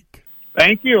next week.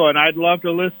 Thank you, and I'd love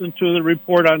to listen to the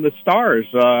report on the stars.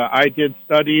 I did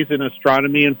studies in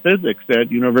astronomy and physics at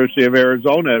University of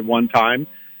Arizona at one time.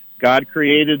 God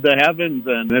created the heavens,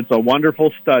 and it's a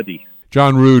wonderful study.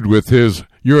 John Rood with his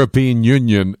European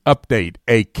Union update,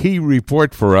 a key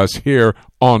report for us here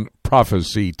on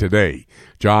Prophecy Today.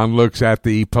 John looks at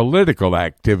the political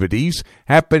activities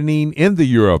happening in the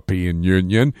European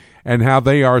Union and how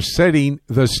they are setting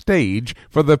the stage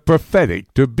for the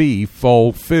prophetic to be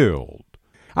fulfilled.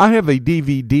 I have a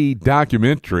DVD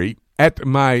documentary at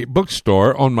my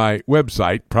bookstore on my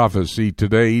website,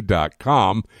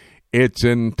 prophecytoday.com. It's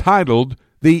entitled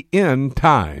The End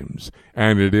Times,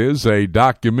 and it is a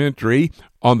documentary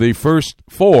on the first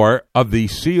 4 of the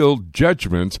sealed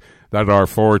judgments that are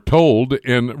foretold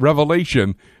in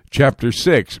Revelation chapter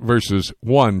 6, verses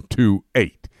 1 to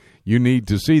 8. You need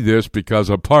to see this because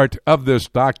a part of this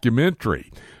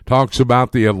documentary talks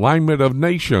about the alignment of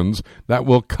nations that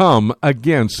will come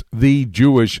against the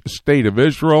Jewish state of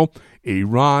Israel.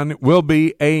 Iran will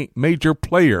be a major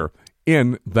player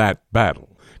in that battle.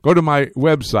 Go to my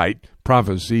website,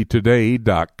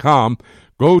 prophecytoday.com.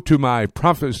 Go to my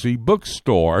prophecy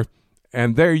bookstore,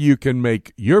 and there you can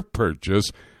make your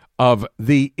purchase of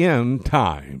The End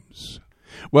Times.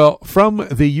 Well, from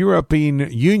the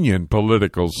European Union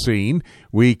political scene,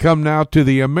 we come now to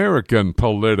the American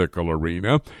political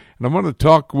arena, and I want to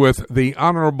talk with the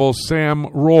Honorable Sam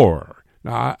Rohrer.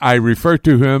 Now, I refer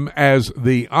to him as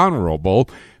the Honorable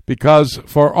because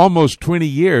for almost 20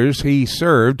 years he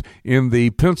served in the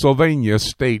Pennsylvania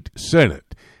State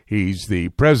Senate. He's the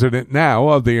president now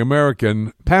of the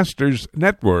American Pastors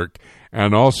Network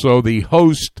and also the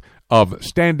host of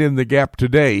Stand in the Gap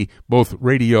Today, both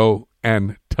radio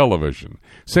and television.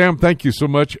 Sam, thank you so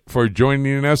much for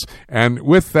joining us. And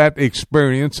with that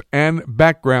experience and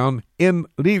background in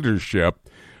leadership,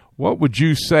 what would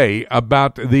you say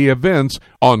about the events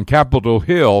on Capitol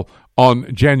Hill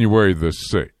on January the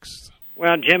 6th?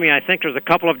 Well, Jimmy, I think there's a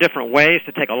couple of different ways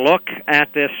to take a look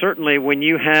at this. Certainly when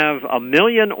you have 1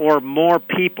 million or more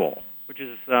people, which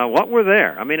is what were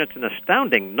there. I mean, it's an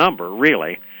astounding number,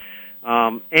 really.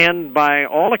 And by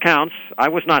all accounts, I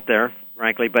was not there,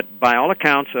 frankly, but by all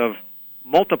accounts of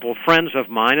multiple friends of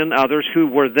mine and others who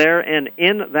were there and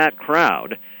in that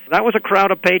crowd, that was a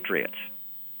crowd of patriots.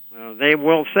 They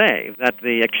will say that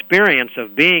the experience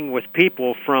of being with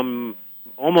people from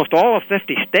almost all of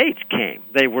 50 states came.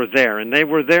 They were there, and they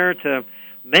were there to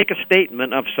make a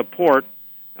statement of support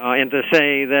and to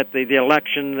say that the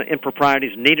election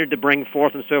improprieties needed to bring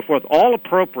forth and so forth, all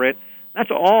appropriate.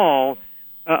 That's all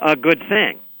a good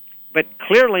thing. But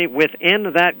clearly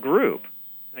within that group,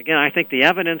 again, I think the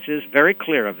evidence is very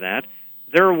clear of that,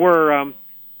 there were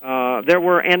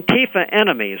Antifa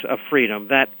enemies of freedom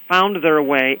that found their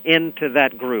way into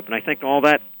that group. And I think all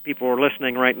that people who are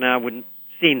listening right now would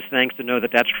seen things to know that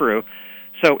that's true.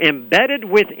 So embedded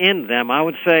within them, I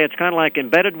would say it's kind of like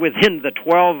embedded within the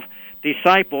 12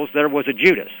 disciples, there was a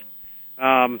Judas.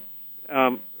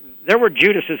 There were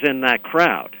Judases in that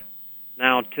crowd.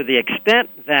 Now, to the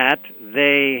extent that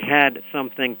they had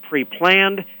something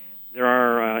pre-planned, there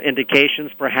are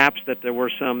indications perhaps that there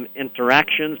were some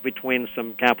interactions between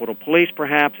some Capitol Police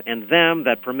perhaps and them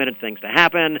that permitted things to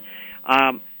happen.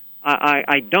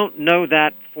 I don't know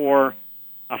that for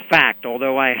a fact,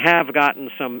 although I have gotten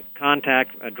some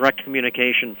contact, direct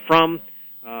communication from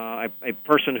a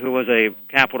person who was a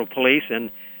Capitol Police and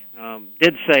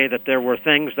did say that there were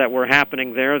things that were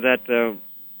happening there that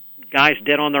guys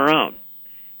did on their own,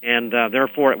 and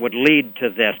therefore it would lead to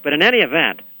this. But in any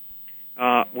event,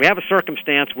 we have a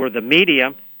circumstance where the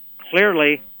media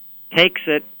clearly takes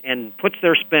it and puts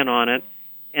their spin on it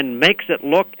and makes it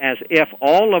look as if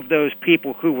all of those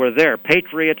people who were there,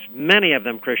 patriots, many of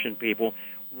them Christian people,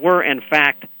 were in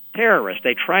fact terrorists.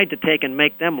 They tried to take and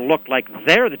make them look like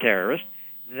they're the terrorists.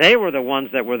 They were the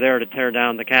ones that were there to tear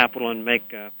down the Capitol and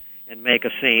make a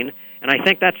scene. And I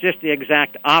think that's just the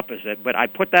exact opposite. But I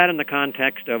put that in the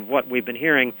context of what we've been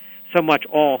hearing so much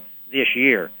all this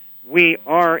year. We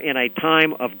are in a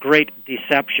time of great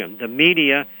deception. The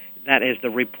media, that is the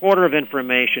reporter of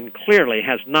information, clearly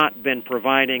has not been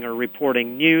providing or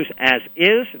reporting news as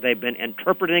is. They've been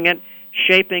interpreting it,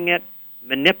 shaping it,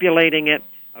 manipulating it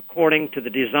according to the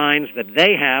designs that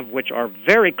they have, which are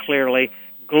very clearly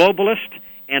globalist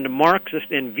and Marxist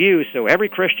in view. So every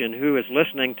Christian who is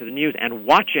listening to the news and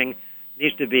watching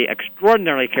needs to be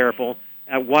extraordinarily careful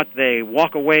at what they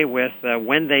walk away with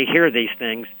when they hear these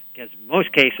things, because in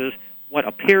most cases what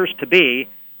appears to be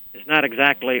is not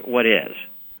exactly what is.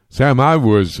 Sam, I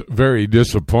was very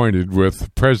disappointed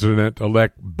with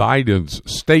President-elect Biden's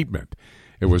statement.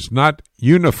 It was not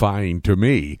unifying to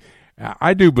me.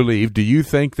 I do believe, do you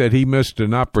think that he missed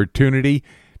an opportunity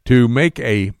to make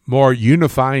a more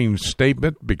unifying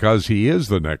statement because he is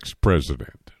the next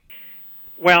president?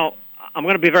 Well, I'm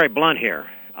going to be very blunt here.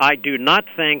 I do not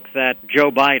think that Joe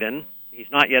Biden, he's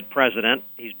not yet president,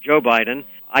 he's Joe Biden,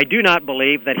 I do not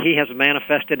believe that he has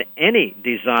manifested any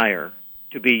desire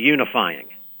to be unifying,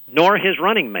 nor his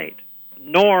running mate,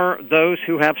 nor those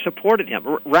who have supported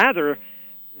him. Rather,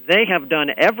 they have done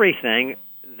everything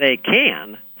they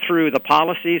can through the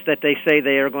policies that they say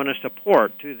they are going to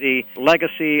support, to the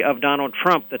legacy of Donald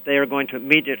Trump that they are going to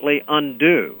immediately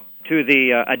undo, to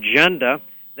the agenda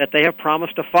that they have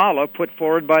promised to follow, put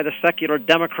forward by the secular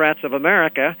Democrats of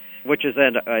America, which is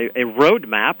a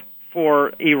roadmap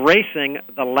for erasing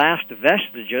the last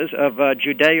vestiges of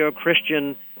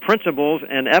Judeo-Christian principles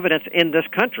and evidence in this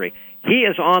country. He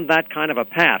is on that kind of a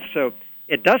path. So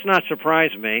it does not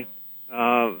surprise me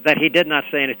that he did not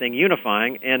say anything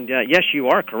unifying. And yes, you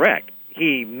are correct.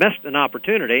 He missed an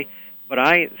opportunity, but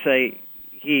I say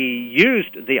he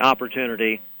used the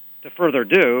opportunity to further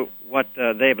do what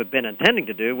they have been intending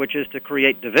to do, which is to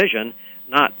create division,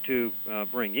 not to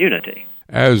bring unity.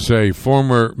 As a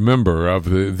former member of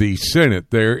the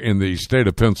Senate there in the state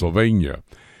of Pennsylvania,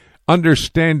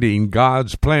 understanding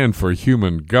God's plan for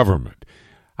human government,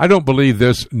 I don't believe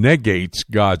this negates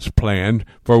God's plan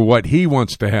for what he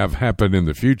wants to have happen in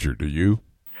the future. Do you?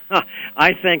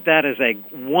 I think that is a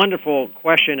wonderful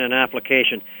question and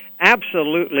application.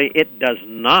 Absolutely, it does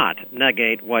not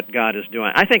negate what God is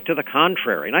doing. I think to the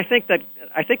contrary, and I think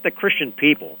that Christian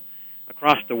people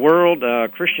across the world,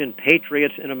 Christian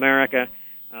patriots in America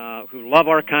who love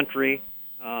our country,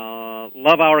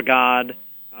 love our God,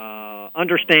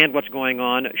 understand what's going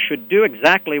on, should do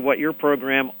exactly what your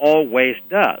program always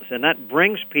does, and that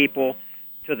brings people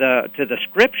to the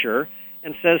Scripture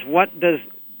and says,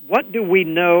 what do we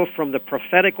know from the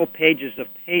prophetical pages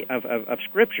of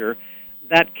Scripture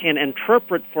that can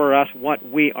interpret for us what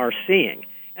we are seeing?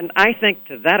 And I think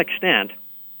to that extent,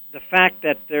 the fact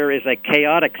that there is a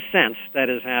chaotic sense that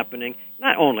is happening,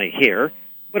 not only here,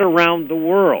 but around the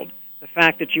world, the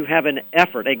fact that you have an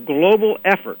effort, a global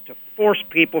effort, to force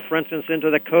people, for instance,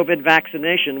 into the COVID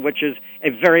vaccination, which is a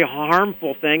very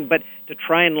harmful thing, but to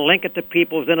try and link it to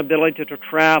people's inability to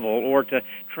travel or to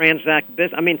transact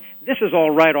business. I mean, this is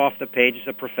all right off the pages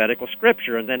of prophetical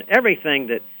Scripture. And then everything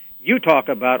that you talk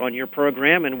about on your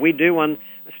program, and we do on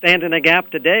Stand in the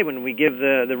Gap today when we give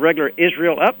the regular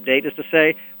Israel update, is to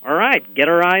say, all right, get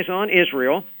our eyes on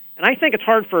Israel. And I think it's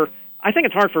hard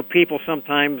for people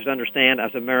sometimes to understand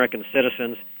as American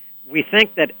citizens. We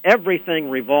think that everything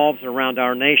revolves around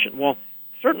our nation. Well,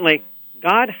 certainly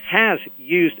God has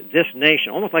used this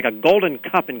nation, almost like a golden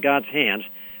cup in God's hands,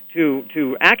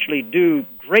 to actually do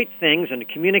great things in the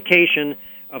communication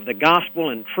of the gospel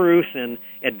and truth and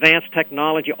advanced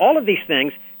technology. All of these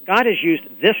things God has used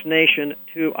this nation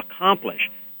to accomplish.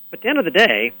 But at the end of the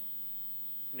day,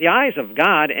 the eyes of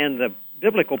God and the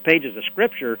biblical pages of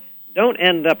Scripture don't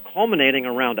end up culminating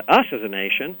around us as a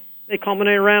nation. They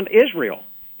culminate around Israel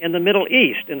and the Middle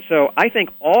East. And so I think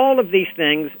all of these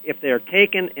things, if they're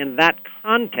taken in that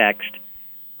context,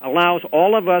 allows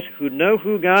all of us who know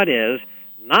who God is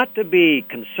not to be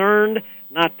concerned,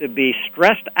 not to be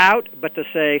stressed out, but to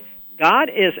say, God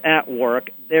is at work.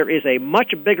 There is a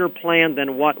much bigger plan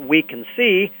than what we can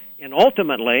see. And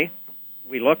ultimately,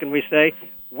 we look and we say,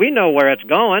 we know where it's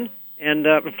going. And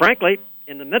frankly,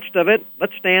 in the midst of it,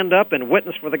 let's stand up and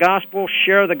witness for the gospel,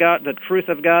 share the truth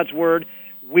of God's word.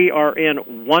 We are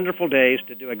in wonderful days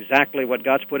to do exactly what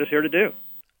God's put us here to do.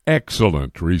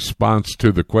 Excellent response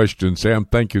to the question, Sam.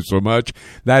 Thank you so much.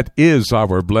 That is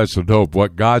our blessed hope,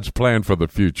 what God's plan for the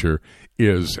future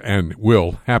is and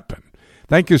will happen.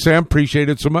 Thank you, Sam. Appreciate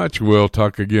it so much. We'll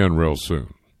talk again real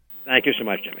soon. Thank you so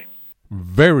much, Jimmy.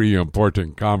 Very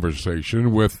important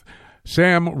conversation with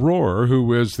Sam Rohrer,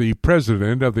 who is the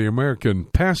president of the American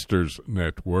Pastors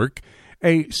Network,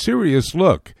 a serious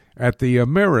look at the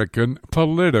American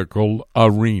political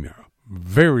arena.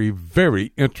 Very,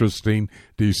 very interesting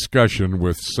discussion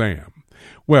with Sam.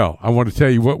 Well, I want to tell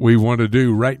you what we want to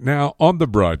do right now on the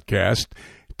broadcast.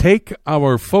 Take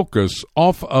our focus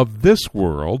off of this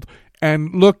world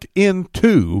and look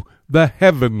into the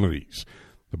heavenlies.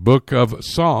 The book of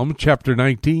Psalm, chapter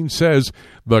 19, says,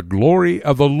 "The glory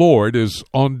of the Lord is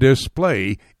on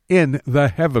display in the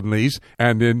heavenlies,"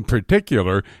 and in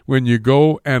particular, when you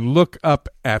go and look up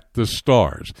at the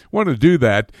stars. I want to do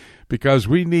that because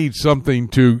we need something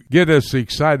to get us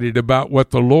excited about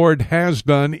what the Lord has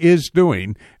done, is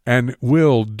doing, and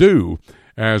will do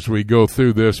as we go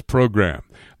through this program.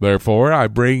 Therefore, I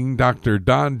bring Dr.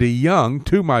 Don DeYoung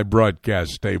to my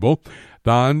broadcast table.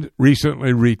 Don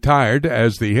recently retired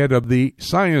as the head of the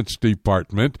science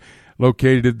department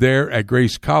located there at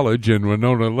Grace College in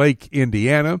Winona Lake,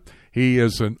 Indiana. He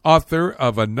is an author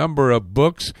of a number of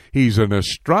books. He's an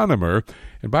astronomer.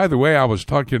 And by the way, I was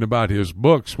talking about his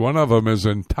books. One of them is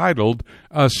entitled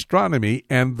Astronomy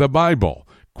and the Bible,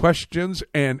 Questions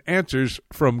and Answers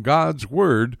from God's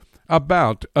Word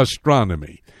about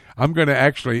Astronomy. I'm going to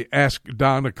actually ask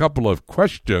Don a couple of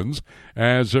questions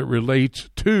as it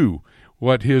relates to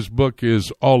what his book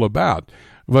is all about.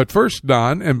 But first,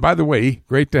 Don, and by the way,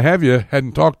 great to have you.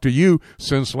 Hadn't talked to you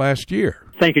since last year.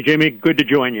 Thank you, Jimmy. Good to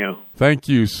join you. Thank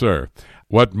you, sir.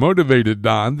 What motivated,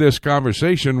 Don, this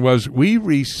conversation was we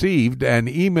received an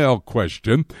email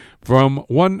question from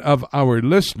one of our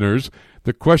listeners,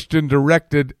 the question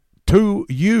directed to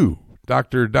you,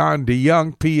 Dr. Don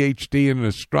DeYoung, Ph.D. in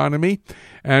astronomy,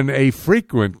 and a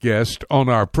frequent guest on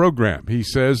our program. He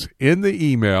says in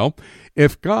the email,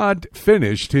 if God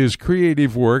finished his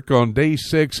creative work on day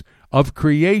 6 of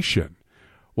creation,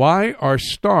 why are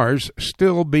stars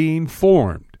still being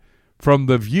formed? From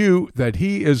the view that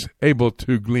he is able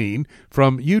to glean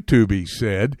from YouTube, he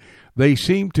said, they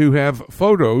seem to have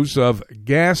photos of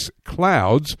gas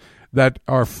clouds that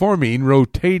are forming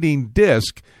rotating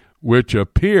disks which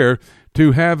appear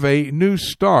to have a new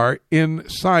star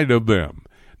inside of them.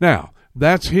 Now,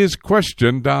 that's his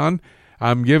question, Don.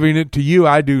 I'm giving it to you.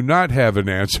 I do not have an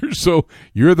answer, so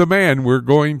you're the man. We're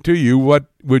going to you. What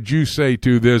would you say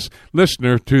to this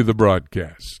listener to the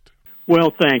broadcast?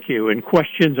 Well, thank you. And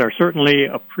questions are certainly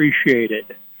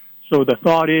appreciated. So the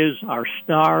thought is, are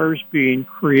stars being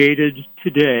created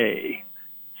today?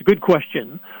 It's a good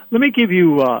question. Let me give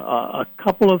you a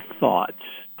couple of thoughts.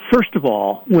 First of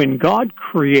all, when God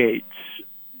creates,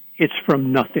 it's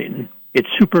from nothing. It's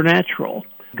supernatural.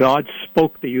 God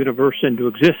spoke the universe into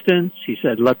existence. He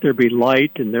said, let there be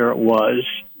light, and there it was.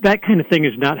 That kind of thing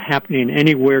is not happening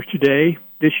anywhere today.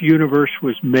 This universe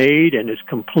was made and is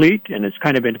complete, and it's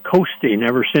kind of been coasting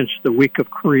ever since the week of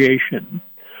creation.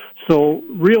 So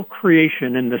real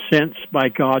creation in the sense by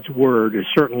God's word is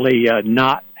certainly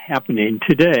not happening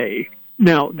today.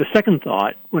 Now, the second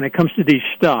thought, when it comes to these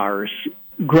stars,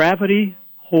 gravity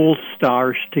holds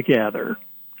stars together.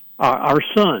 Our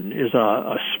sun is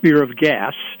a sphere of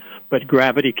gas, but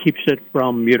gravity keeps it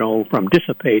from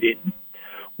dissipating.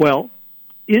 Well,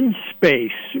 in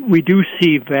space, we do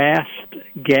see vast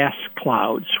gas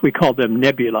clouds. We call them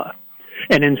nebula.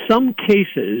 And in some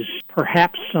cases,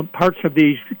 perhaps some parts of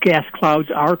these gas clouds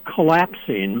are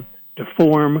collapsing to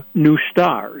form new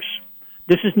stars.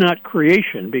 This is not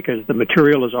creation because the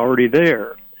material is already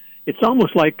there. It's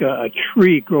almost like a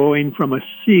tree growing from a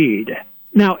seed.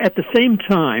 Now, at the same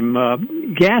time,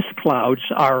 gas clouds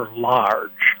are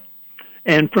large.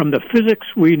 And from the physics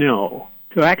we know,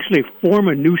 to actually form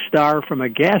a new star from a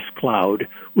gas cloud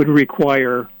would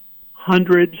require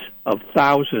hundreds of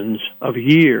thousands of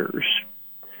years.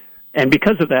 And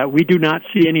because of that, we do not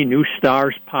see any new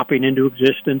stars popping into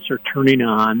existence or turning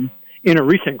on. In a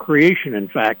recent creation, in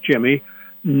fact, Jimmy,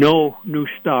 no new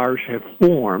stars have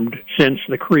formed since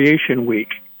the creation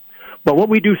week. But what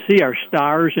we do see are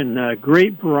stars in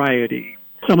great variety.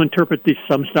 Some interpret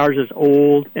some stars as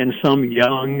old and some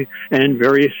young and in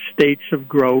various states of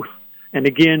growth. And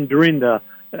again, during the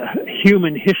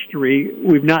human history,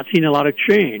 we've not seen a lot of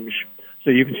change.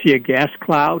 So you can see a gas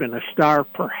cloud and a star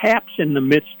perhaps in the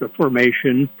midst of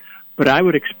formation, but I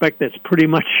would expect that's pretty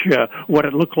much what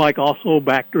it looked like also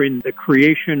back during the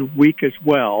creation week as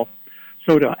well.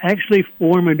 So to actually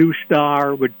form a new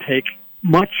star would take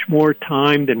much more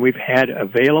time than we've had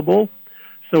available.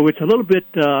 So it's a little bit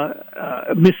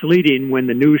misleading when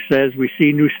the news says we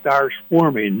see new stars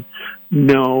forming.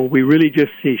 No, we really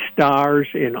just see stars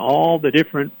in all the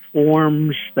different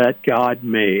forms that God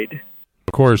made.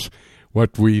 Of course,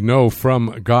 what we know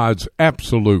from God's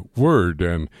absolute word,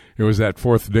 and it was that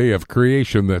fourth day of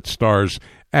creation that stars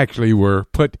actually were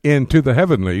put into the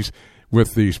heavenlies,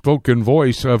 with the spoken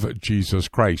voice of Jesus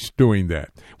Christ doing that.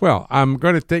 Well, I'm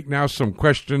going to take now some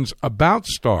questions about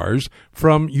stars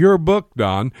from your book,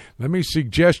 Don. Let me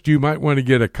suggest you might want to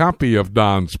get a copy of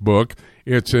Don's book.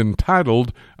 It's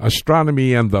entitled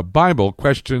Astronomy and the Bible,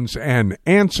 Questions and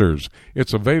Answers.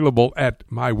 It's available at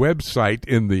my website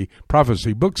in the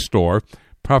Prophecy Bookstore,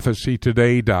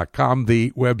 prophecytoday.com,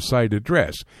 the website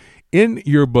address. In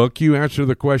your book, you answer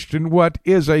the question, what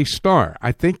is a star?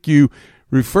 I think you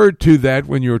referred to that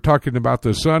when you were talking about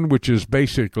the sun, which is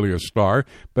basically a star,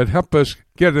 but help us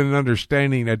get an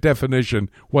understanding, a definition,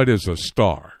 what is a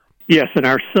star? Yes, and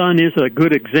our sun is a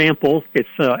good example. It's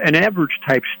an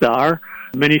average-type star.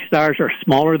 Many stars are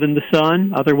smaller than the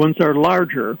sun. Other ones are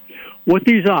larger. What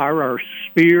these are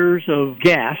spheres of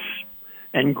gas,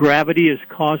 and gravity has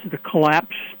caused it to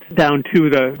collapse down to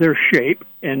their shape.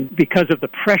 And because of the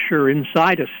pressure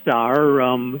inside a star,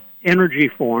 energy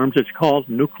forms. It's called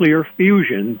nuclear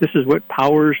fusion. This is what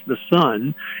powers the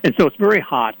sun. And so it's very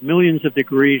hot, millions of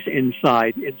degrees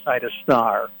inside a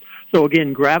star. So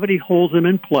again, gravity holds them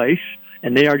in place,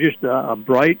 and they are just a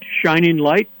bright, shining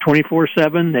light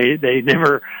 24/7. They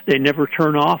never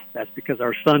turn off. That's because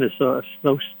our sun is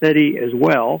so steady as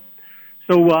well.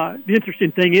 So the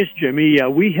interesting thing is, Jimmy,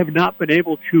 we have not been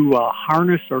able to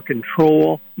harness or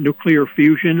control nuclear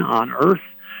fusion on Earth,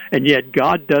 and yet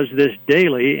God does this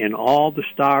daily in all the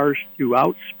stars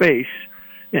throughout space.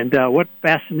 And what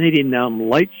fascinating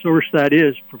light source that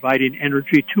is, providing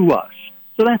energy to us.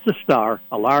 So that's a star,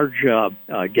 a large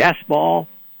gas ball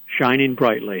shining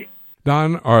brightly.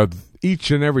 Don, are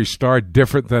each and every star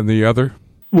different than the other?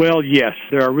 Well, yes.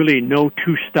 There are really no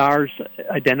two stars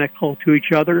identical to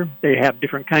each other. They have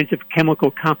different kinds of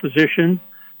chemical composition.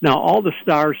 Now, all the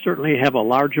stars certainly have a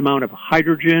large amount of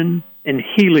hydrogen and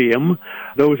helium.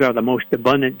 Those are the most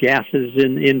abundant gases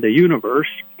in the universe.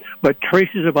 But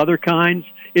traces of other kinds,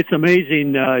 it's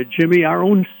amazing, Jimmy, our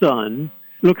own sun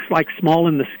looks like small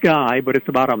in the sky, but it's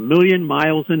about 1 million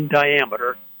miles in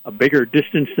diameter, a bigger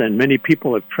distance than many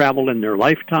people have traveled in their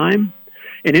lifetime.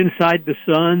 And inside the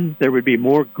sun, there would be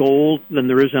more gold than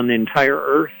there is on the entire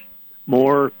earth,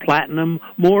 more platinum,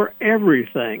 more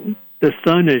everything. The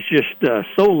sun is just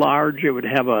so large, it would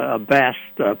have a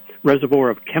vast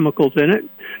reservoir of chemicals in it.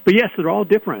 But yes, they're all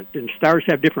different, and stars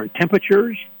have different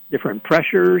temperatures, different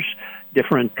pressures,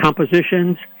 different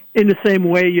compositions. In the same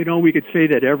way, we could say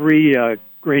that every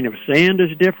grain of sand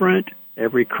is different,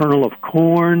 every kernel of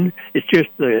corn. It's just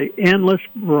the endless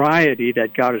variety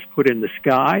that God has put in the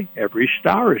sky. Every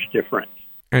star is different.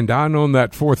 And on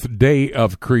that fourth day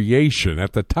of creation,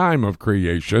 at the time of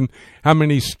creation, how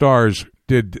many stars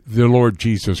did the Lord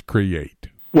Jesus create?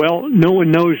 Well, no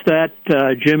one knows that,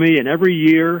 Jimmy, and every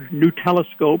year new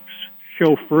telescopes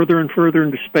show further and further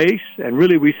into space, and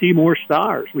really we see more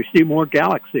stars, we see more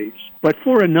galaxies. But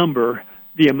for a number,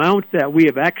 the amount that we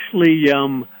have actually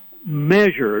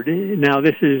measured, now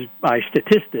this is by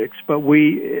statistics, but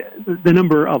the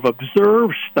number of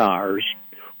observed stars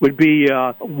would be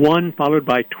 1 followed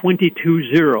by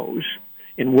 22 zeros.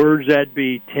 In words, that'd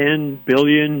be 10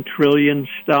 billion trillion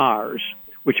stars,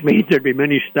 which means there'd be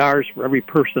many stars for every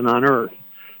person on Earth.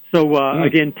 So,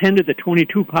 again, 10 to the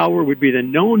 22 power would be the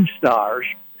known stars,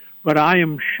 but I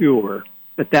am sure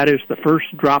that is the first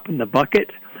drop in the bucket,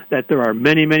 that there are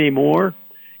many, many more.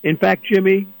 In fact,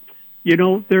 Jimmy,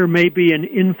 there may be an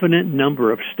infinite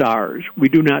number of stars. We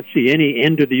do not see any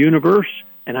end to the universe,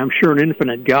 and I'm sure an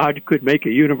infinite God could make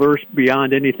a universe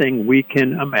beyond anything we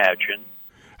can imagine.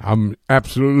 I'm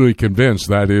absolutely convinced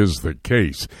that is the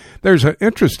case. There's an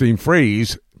interesting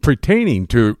phrase pertaining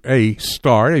to a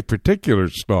star, a particular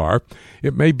star.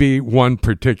 It may be one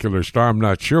particular star, I'm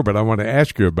not sure, but I want to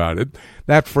ask you about it.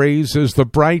 That phrase is the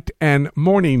bright and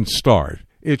morning star.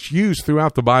 It's used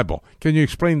throughout the Bible. Can you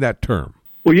explain that term?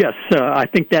 Well, yes. I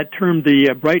think that term,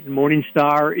 the bright and morning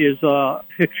star, is a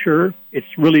picture. It's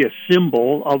really a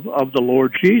symbol of the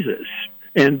Lord Jesus.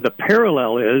 And the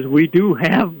parallel is we do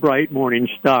have bright morning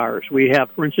stars. We have,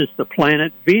 for instance, the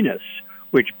planet Venus,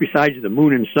 which besides the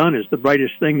moon and sun is the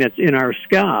brightest thing that's in our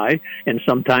sky, and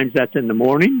sometimes that's in the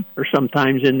morning or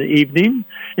sometimes in the evening.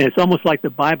 And it's almost like the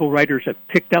Bible writers have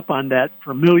picked up on that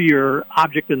familiar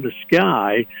object in the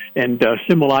sky and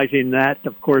symbolizing that,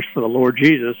 of course, for the Lord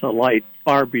Jesus, a light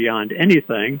far beyond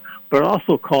anything, but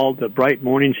also called the bright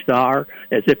morning star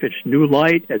as if it's new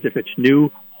light, as if it's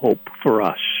new hope for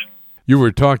us. You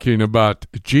were talking about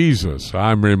Jesus.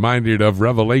 I'm reminded of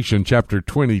Revelation chapter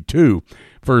 22,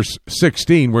 verse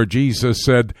 16, where Jesus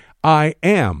said, I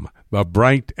am the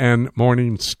bright and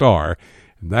morning star.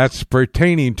 That's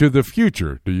pertaining to the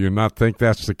future. Do you not think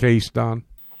that's the case, Don?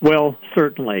 Well,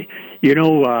 certainly.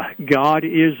 God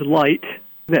is light.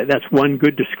 That's one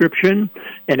good description.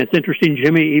 And it's interesting,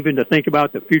 Jimmy, even to think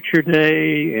about the future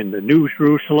day in the New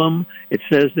Jerusalem. It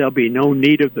says there'll be no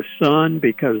need of the sun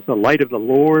because the light of the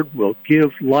Lord will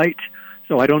give light.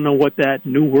 So I don't know what that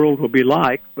new world will be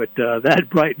like, but that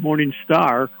bright morning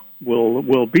star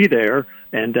will be there,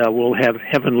 and we'll have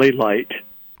heavenly light.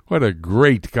 What a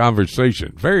great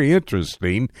conversation. Very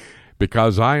interesting,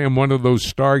 because I am one of those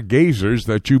stargazers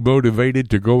that you motivated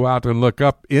to go out and look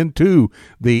up into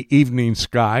the evening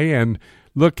sky and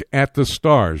look at the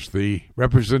stars, the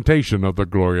representation of the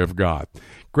glory of God.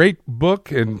 Great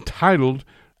book entitled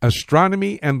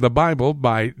Astronomy and the Bible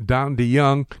by Don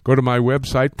DeYoung. Go to my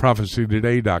website,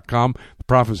 prophecytoday.com, the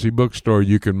Prophecy Bookstore.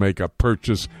 You can make a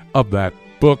purchase of that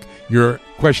book. Your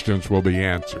questions will be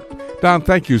answered. Don,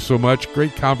 thank you so much.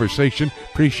 Great conversation.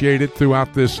 Appreciate it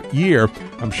throughout this year.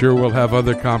 I'm sure we'll have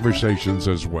other conversations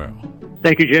as well.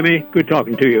 Thank you, Jimmy. Good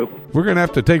talking to you. We're going to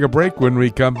have to take a break. When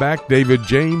we come back, David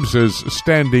James is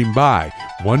standing by.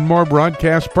 One more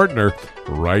broadcast partner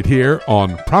right here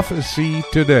on Prophecy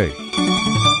Today.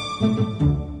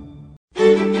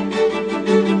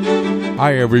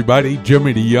 Hi, everybody.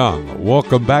 Jimmy DeYoung.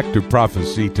 Welcome back to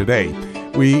Prophecy Today.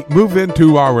 We move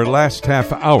into our last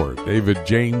half hour. David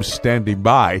James standing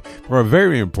by for a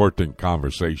very important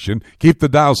conversation. Keep the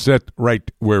dial set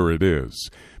right where it is.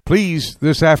 Please,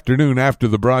 this afternoon after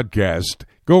the broadcast,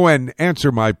 go and answer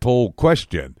my poll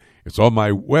question. It's on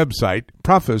my website,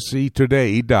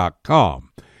 prophecytoday.com.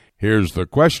 Here's the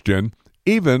question.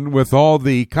 Even with all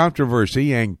the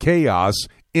controversy and chaos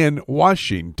in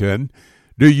Washington,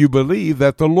 do you believe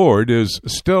that the Lord is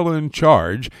still in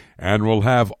charge and will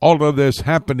have all of this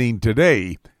happening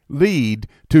today lead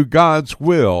to God's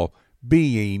will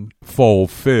being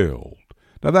fulfilled?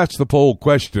 Now, that's the poll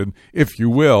question. If you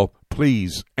will,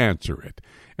 please answer it.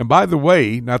 And by the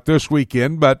way, not this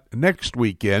weekend, but next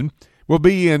weekend, we'll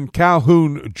be in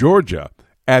Calhoun, Georgia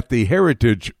at the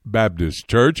Heritage Baptist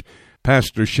Church.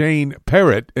 Pastor Shane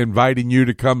Parrott inviting you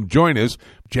to come join us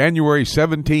January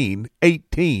 17,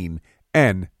 18,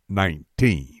 and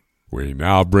 19. We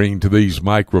now bring to these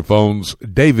microphones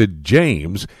David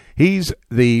James. He's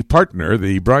the partner,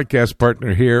 the broadcast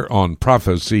partner here on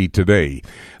Prophecy Today,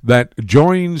 that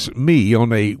joins me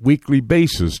on a weekly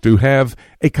basis to have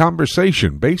a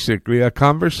conversation, basically a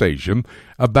conversation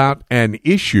about an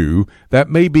issue that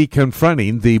may be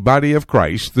confronting the body of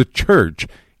Christ, the church,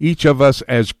 each of us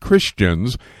as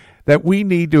Christians, that we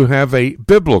need to have a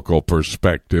biblical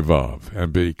perspective of.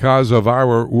 And because of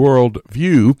our world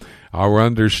view, our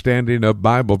understanding of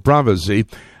Bible prophecy,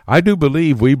 I do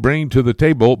believe we bring to the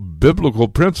table biblical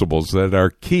principles that are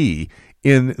key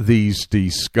in these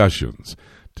discussions.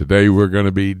 Today we're going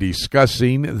to be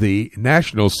discussing the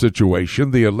national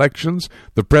situation, the elections,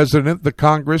 the president, the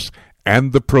Congress,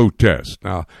 and the protest.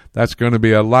 Now, that's going to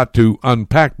be a lot to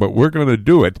unpack, but we're going to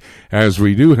do it as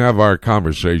we do have our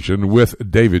conversation with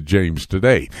David James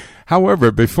today.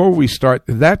 However, before we start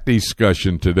that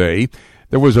discussion today,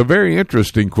 there was a very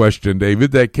interesting question,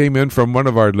 David, that came in from one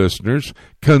of our listeners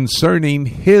concerning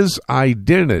his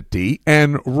identity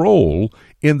and role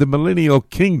in the millennial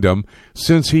kingdom,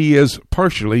 since he is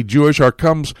partially Jewish or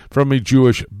comes from a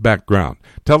Jewish background.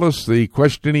 Tell us the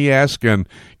question he asked and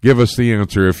give us the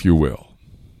answer, if you will.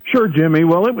 Sure, Jimmy.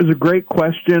 Well, it was a great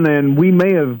question, and we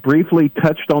may have briefly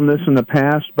touched on this in the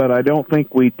past, but I don't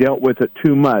think we dealt with it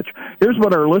too much. Here's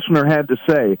what our listener had to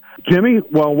say. Jimmy,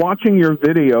 while watching your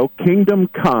video, Kingdom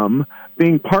Come,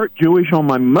 being part Jewish on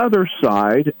my mother's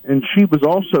side, and she was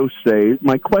also saved,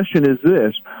 my question is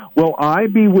this: will I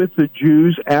be with the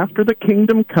Jews after the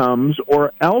kingdom comes,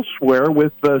 or elsewhere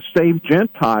with the saved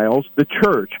Gentiles, the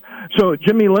church? So,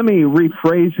 Jimmy, let me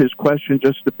rephrase his question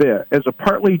just a bit. As a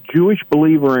partly Jewish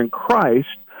believer in Christ,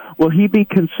 will he be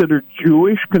considered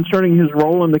Jewish concerning his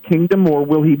role in the kingdom, or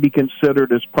will he be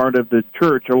considered as part of the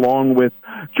church along with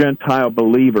Gentile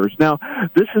believers? Now,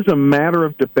 this is a matter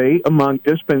of debate among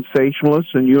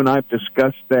dispensationalists, and you and I have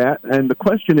discussed that. And the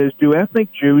question is, do ethnic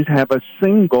Jews have a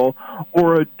single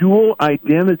or a dual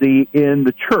identity in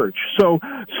the church? So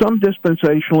some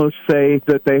dispensationalists say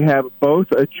that they have both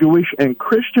a Jewish and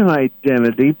Christian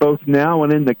identity, both now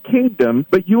and in the kingdom.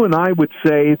 But you and I would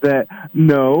say that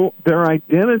no, their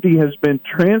identity has been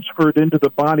transferred into the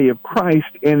body of Christ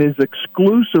and is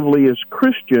exclusively as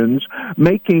Christians,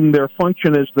 making their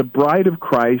function as the bride of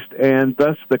Christ and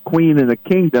thus the queen in the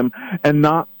kingdom, and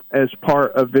not as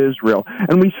part of Israel.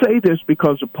 And we say this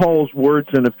because of Paul's words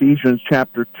in Ephesians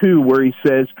chapter 2, where he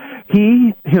says,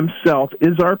 "He himself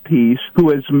is our peace,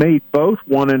 who has made both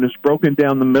one and has broken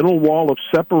down the middle wall of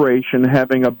separation,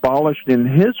 having abolished in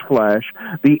his flesh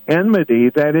the enmity,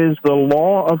 that is, the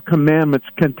law of commandments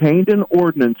contained in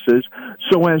ordinances,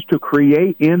 so as to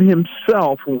create in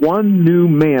himself one new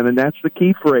man," and that's the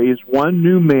key phrase, one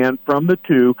new man from the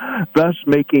two, thus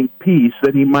making peace,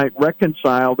 that he might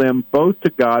reconcile them both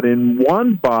to God in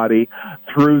one body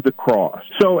through the cross.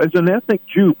 So as an ethnic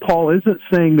Jew, Paul isn't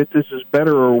saying that this is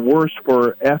better or worse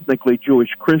for ethnically Jewish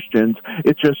Christians.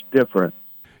 It's just different.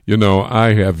 You know,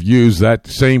 I have used that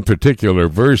same particular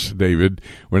verse, David,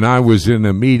 when I was in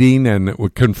a meeting and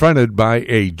was confronted by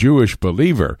a Jewish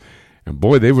believer. And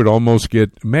boy, they would almost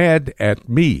get mad at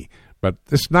me. But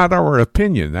it's not our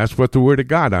opinion. That's what the Word of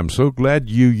God. I'm so glad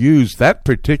you used that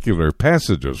particular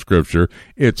passage of Scripture.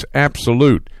 It's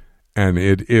absolute, and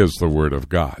it is the Word of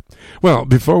God. Well,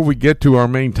 before we get to our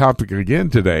main topic again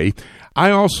today,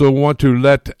 I also want to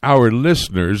let our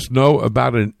listeners know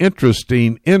about an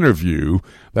interesting interview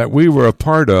that we were a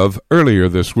part of earlier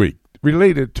this week,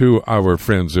 related to our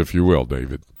friends, if you will,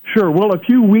 David. Sure. Well, a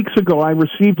few weeks ago, I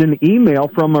received an email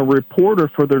from a reporter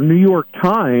for the New York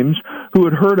Times who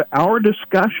had heard our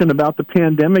discussion about the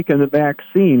pandemic and the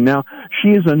vaccine. Now, she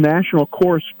is a national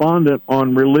correspondent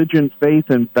on religion, faith,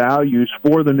 and values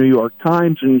for the New York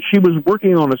Times, and she was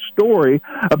working on a story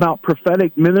about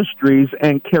prophetic ministries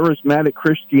and charismatic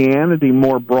Christianity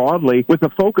more broadly, with a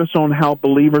focus on how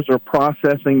believers are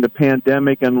processing the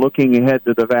pandemic and looking ahead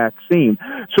to the vaccine.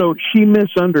 So she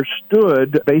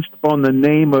misunderstood based upon the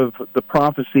name of the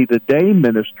Prophecy Today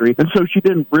ministry, and so she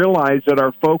didn't realize that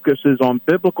our focus is on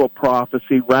biblical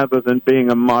prophecy rather than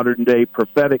being a modern-day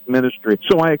prophetic ministry.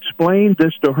 So I explained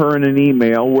this to her in an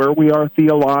email, where we are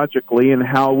theologically and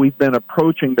how we've been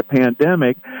approaching the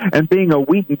pandemic, and being a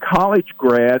Wheaton College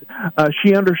grad,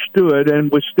 she understood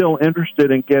and was still interested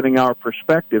in getting our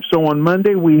perspective. So on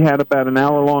Monday, we had about an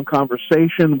hour-long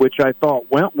conversation, which I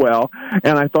thought went well,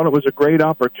 and I thought it was a great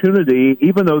opportunity,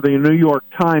 even though the New York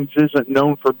Times isn't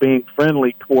known for being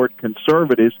friendly toward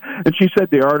conservatives. And she said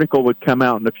the article would come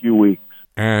out in a few weeks.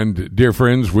 And, dear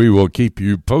friends, we will keep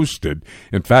you posted.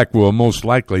 In fact, we'll most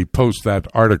likely post that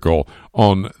article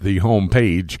on the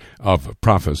homepage of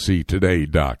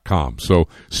prophecytoday.com. So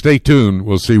stay tuned.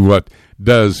 We'll see what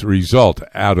does result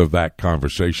out of that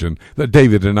conversation that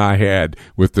David and I had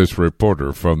with this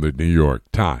reporter from the New York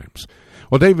Times.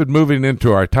 Well, David, moving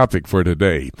into our topic for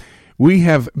today, we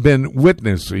have been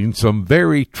witnessing some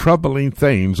very troubling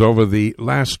things over the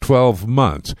last 12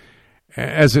 months,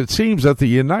 as it seems that the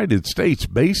United States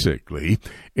basically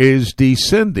is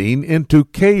descending into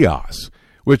chaos,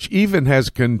 which even has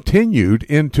continued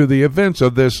into the events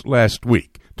of this last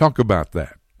week. Talk about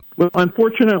that. Well,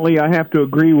 unfortunately, I have to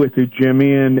agree with you,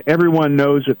 Jimmy, and everyone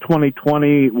knows that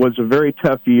 2020 was a very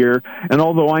tough year. And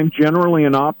although I'm generally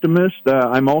an optimist,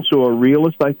 I'm also a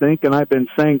realist, I think, and I've been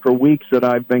saying for weeks that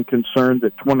I've been concerned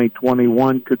that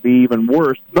 2021 could be even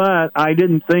worse. But I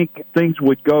didn't think things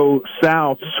would go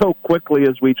south so quickly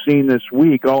as we've seen this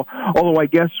week, although I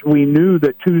guess we knew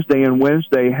that Tuesday and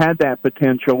Wednesday had that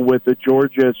potential with the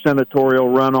Georgia senatorial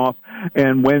runoff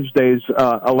and Wednesday's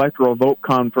electoral vote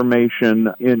confirmation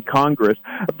in Congress.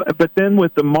 But then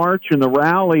with the march and the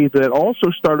rally that also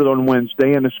started on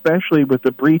Wednesday, and especially with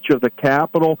the breach of the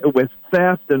Capitol, with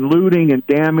theft and looting and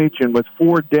damage, and with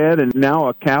 4 dead, and now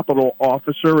a Capitol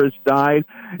officer has died,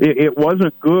 it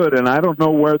wasn't good, and I don't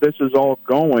know where this is all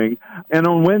going. And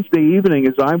on Wednesday evening,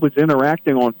 as I was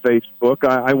interacting on Facebook,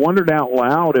 I wondered out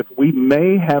loud if we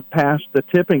may have passed the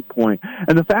tipping point.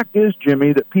 And the fact is,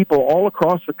 Jimmy, that people all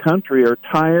across the country are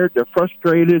tired, they're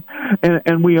frustrated,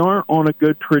 and we aren't on a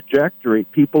good trajectory.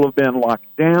 People have been locked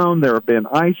down, they've been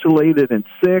isolated and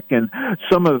sick, and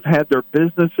some have had their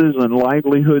businesses and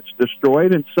livelihoods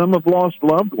destroyed, and some have lost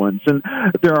loved ones. And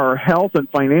there are health and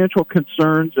financial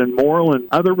concerns and moral and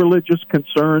other religious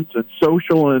concerns and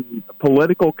social and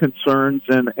political concerns,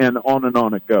 and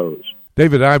on it goes.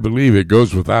 David, I believe it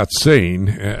goes without saying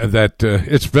that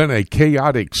it's been a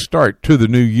chaotic start to the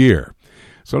new year.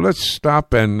 So let's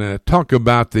stop and talk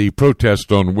about the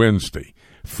protest on Wednesday.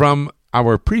 From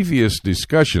our previous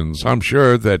discussions, I'm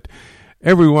sure that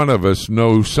every one of us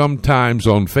knows sometimes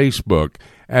on Facebook,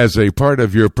 as a part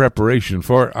of your preparation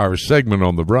for our segment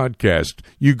on the broadcast,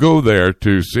 you go there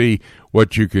to see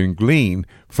what you can glean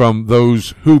from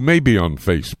those who may be on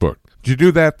Facebook. Did you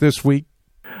do that this week?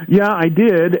 Yeah, I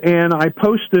did, and I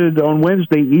posted on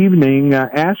Wednesday evening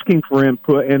asking for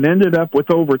input and ended up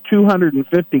with over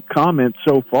 250 comments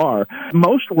so far.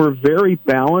 Most were very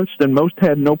balanced, and most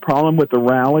had no problem with the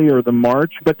rally or the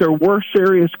march, but there were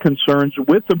serious concerns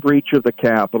with the breach of the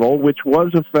Capitol, which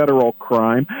was a federal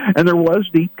crime, and there was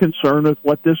deep concern with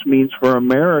what this means for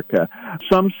America.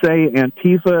 Some say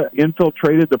Antifa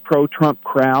infiltrated the pro-Trump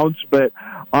crowds, but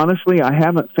honestly, I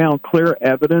haven't found clear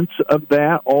evidence of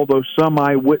that, although some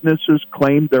eyewitnesses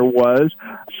claimed there was.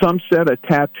 Some said a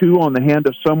tattoo on the hand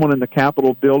of someone in the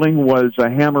Capitol building was a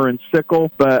hammer and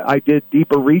sickle, but I did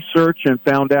deeper research and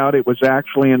found out it was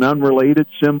actually an unrelated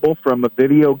symbol from a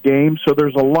video game, so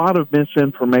there's a lot of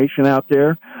misinformation out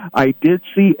there. I did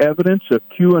see evidence of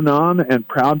QAnon and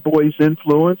Proud Boys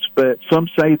influence, but some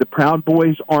say the Proud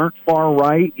Boys aren't far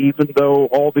right, even though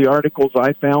all the articles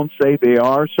I found say they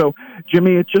are. So,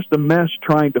 Jimmy, it's just a mess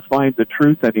trying to find the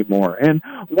truth anymore. And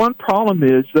one problem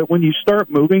is that when you start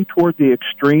moving toward the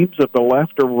extremes of the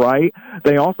left or right,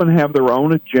 they often have their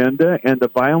own agenda, and the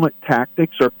violent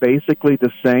tactics are basically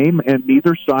the same, and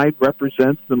neither side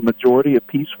represents the majority of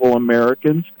peaceful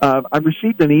Americans. I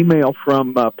received an email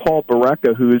from Paul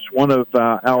Barreca, who is one of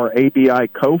our ABI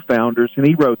co-founders, and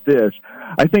he wrote this: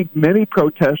 I think many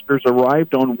protesters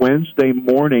arrived on Wednesday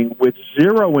morning with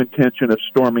zero intention of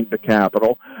storming the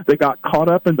Capitol. They got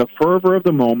caught up in the fervor of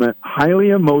the moment, highly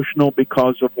emotional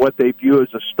because of what they view as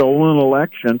a stolen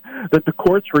election that the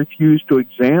courts refused to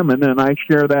examine, and I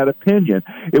share that opinion.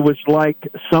 It was like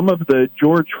some of the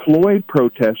George Floyd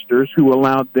protesters who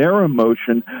allowed their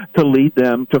emotion to lead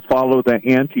them to follow the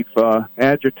Antifa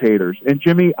agitators. And,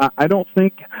 Jimmy, I don't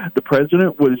think the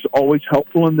president was always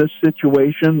helpful in this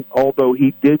situation, although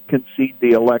he did concede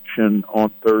the election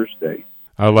on Thursday.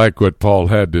 I like what Paul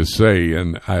had to say,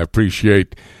 and I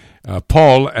appreciate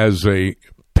Paul as a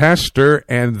pastor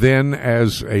and then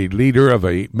as a leader of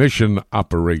a mission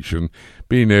operation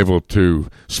being able to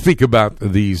speak about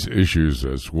these issues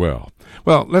as well.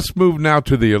 Well, let's move now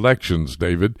to the elections,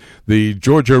 David. The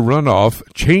Georgia runoff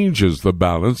changes the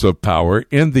balance of power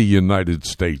in the United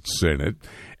States Senate,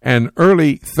 and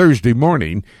early Thursday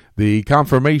morning, the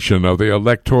confirmation of the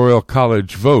Electoral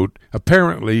College vote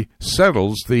apparently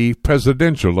settles the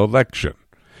presidential election.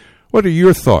 What are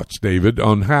your thoughts, David,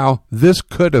 on how this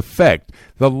could affect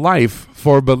the life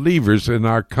for believers in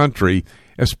our country,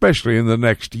 especially in the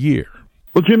next year?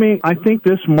 Well, Jimmy, I think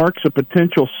this marks a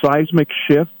potential seismic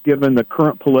shift given the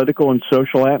current political and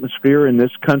social atmosphere in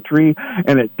this country,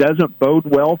 and it doesn't bode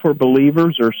well for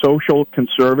believers or social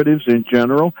conservatives in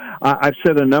general. I've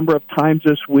said a number of times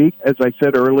this week, as I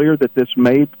said earlier, that this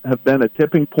may have been a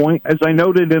tipping point. As I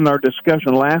noted in our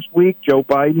discussion last week, Joe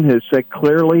Biden has said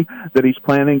clearly that he's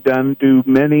planning to undo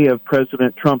many of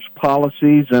President Trump's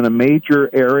policies, and a major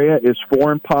area is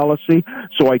foreign policy,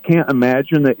 so I can't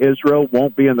imagine that Israel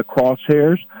won't be in the crosshairs.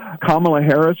 Kamala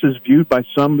Harris is viewed by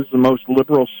some as the most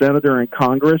liberal senator in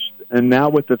Congress, and now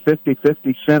with the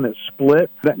 50-50 Senate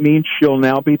split, that means she'll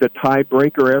now be the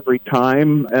tiebreaker every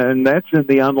time, and that's in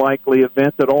the unlikely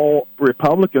event that all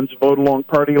Republicans vote along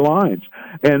party lines.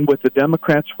 And with the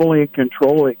Democrats fully in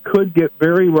control, it could get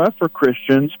very rough for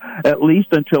Christians, at least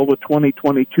until the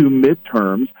 2022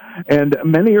 midterms. And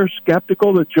many are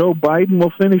skeptical that Joe Biden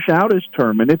will finish out his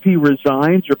term. And if he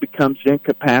resigns or becomes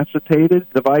incapacitated,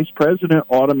 the vice president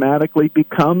automatically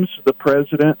becomes the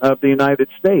president of the United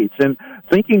States. And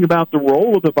thinking about the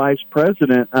role of the vice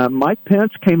president, Mike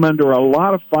Pence came under a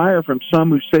lot of fire from some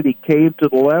who said he caved to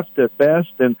the left at best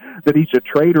and that he's a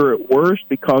traitor at worst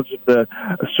because of the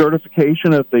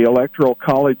certification of the Electoral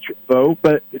College vote.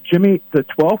 But, Jimmy, the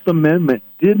 12th Amendment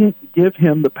didn't give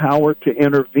him the power to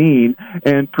intervene,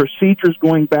 and procedures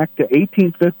going back to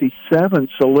 1857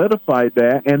 solidified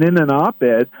that. And in an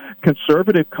op-ed,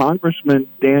 conservative Congressman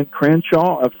Dan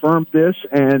Crenshaw affirmed this,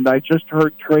 and I just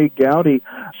heard Trey Gowdy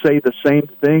say the same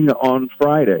thing on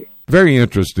Friday. Very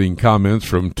interesting comments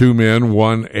from two men,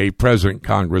 one a present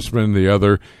congressman, the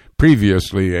other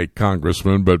previously a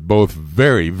congressman, but both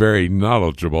very, very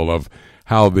knowledgeable of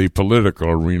how the political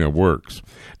arena works.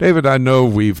 David, I know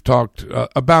we've talked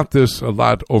about this a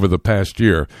lot over the past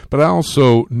year, but I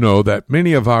also know that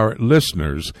many of our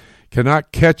listeners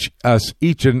cannot catch us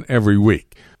each and every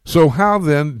week. So how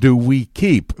then do we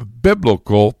keep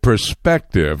biblical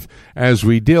perspective as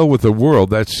we deal with a world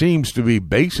that seems to be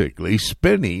basically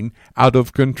spinning out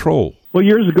of control? Well,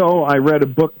 years ago, I read a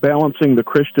book, Balancing the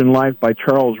Christian Life by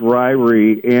Charles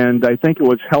Ryrie, and I think it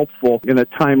was helpful in a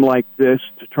time like this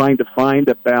to trying to find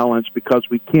a balance because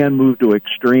we can move to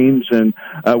extremes, and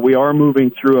we are moving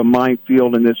through a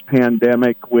minefield in this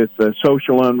pandemic with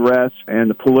social unrest and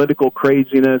the political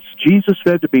craziness. Jesus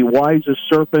said to be wise as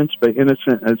serpents but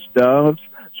innocent as doves.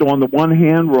 So on the one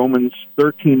hand, Romans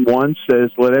 13:1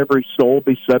 says, let every soul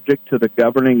be subject to the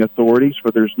governing authorities, for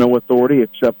there's no authority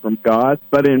except from God.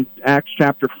 But in Acts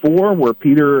chapter 4, where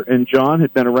Peter and John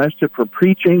had been arrested for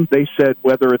preaching, they said,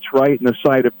 whether it's right in the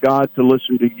sight of God to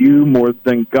listen to you more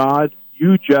than God,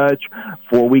 you judge,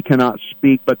 for we cannot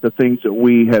speak but the things that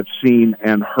we have seen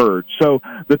and heard. So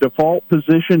the default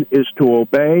position is to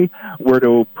obey. We're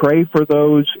to pray for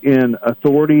those in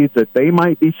authority that they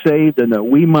might be saved and that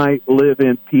we might live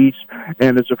in peace.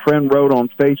 And as a friend wrote on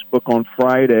Facebook on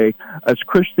Friday, as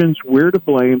Christians, we're to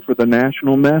blame for the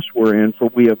national mess we're in, for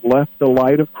we have left the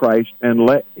light of Christ and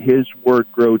let His word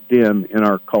grow dim in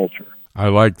our culture. I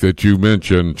like that you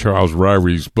mentioned Charles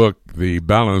Ryrie's book, The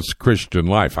Balanced Christian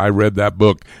Life. I read that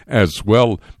book as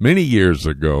well many years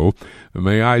ago.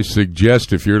 May I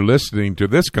suggest, if you're listening to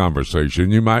this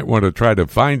conversation, you might want to try to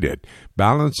find it.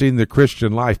 Balancing the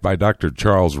Christian Life by Dr.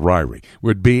 Charles Ryrie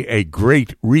would be a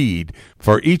great read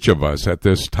for each of us at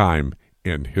this time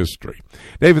in history.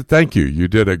 David, thank you. You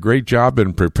did a great job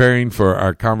in preparing for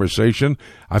our conversation.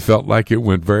 I felt like it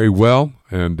went very well,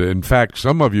 and in fact,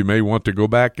 some of you may want to go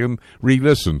back and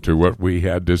re-listen to what we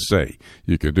had to say.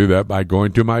 You can do that by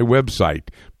going to my website,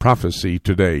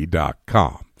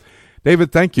 prophecytoday.com.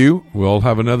 David, thank you. We'll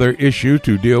have another issue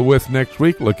to deal with next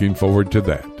week. Looking forward to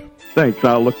that. Thanks.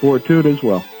 I'll look forward to it as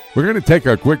well. We're going to take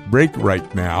a quick break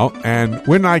right now, and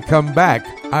when I come back,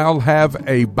 I'll have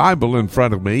a Bible in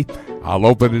front of me. I'll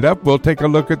open it up. We'll take a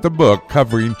look at the book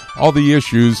covering all the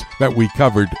issues that we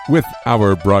covered with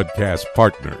our broadcast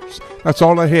partners. That's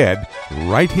all ahead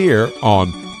right here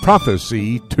on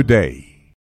Prophecy Today.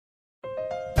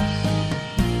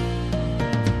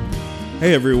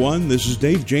 Hey everyone, this is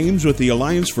Dave James with the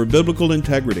Alliance for Biblical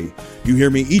Integrity. You hear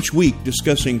me each week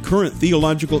discussing current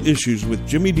theological issues with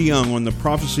Jimmy DeYoung on the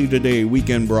Prophecy Today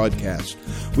weekend broadcast.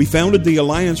 We founded the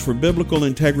Alliance for Biblical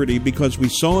Integrity because we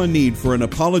saw a need for an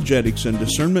apologetics and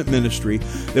discernment ministry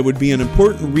that would be an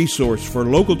important resource for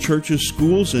local churches,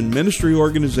 schools, and ministry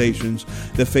organizations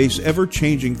that face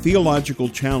ever-changing theological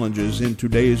challenges in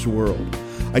today's world.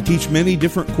 I teach many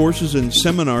different courses and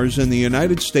seminars in the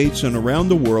United States and around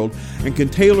the world and can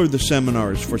tailor the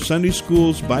seminars for Sunday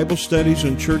schools, Bible studies,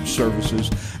 and church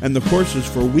services, and the courses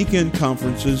for weekend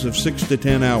conferences of 6 to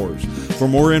 10 hours. For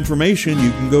more information,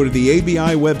 you can go to the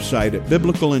ABI website at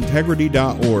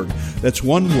biblicalintegrity.org. That's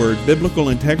one word,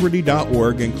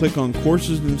 biblicalintegrity.org, and click on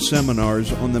Courses and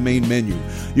Seminars on the main menu.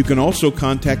 You can also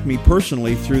contact me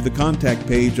personally through the contact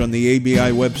page on the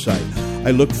ABI website.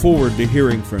 I look forward to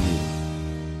hearing from you.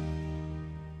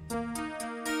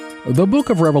 The book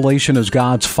of Revelation is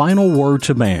God's final word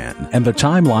to man and the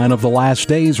timeline of the last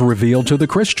days revealed to the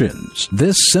Christians.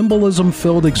 This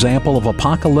symbolism-filled example of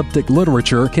apocalyptic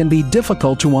literature can be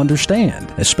difficult to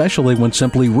understand, especially when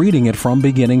simply reading it from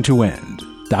beginning to end.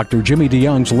 Dr. Jimmy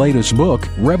DeYoung's latest book,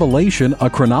 Revelation, A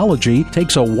Chronology,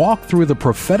 takes a walk through the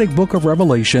prophetic book of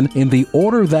Revelation in the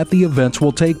order that the events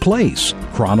will take place,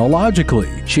 chronologically,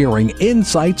 sharing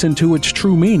insights into its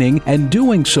true meaning and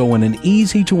doing so in an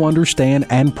easy-to-understand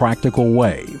and practical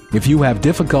way. If you have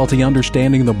difficulty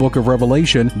understanding the book of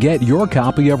Revelation, get your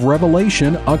copy of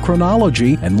Revelation, A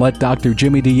Chronology, and let Dr.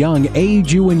 Jimmy DeYoung aid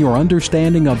you in your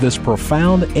understanding of this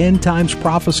profound end-times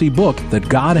prophecy book that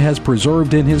God has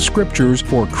preserved in His Scriptures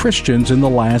for Christians in the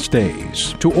last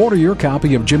days. To order your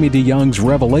copy of Jimmy DeYoung's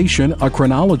Revelation, A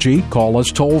Chronology, call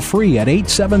us toll-free at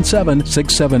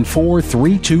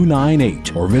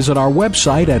 877-674-3298 or visit our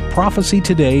website at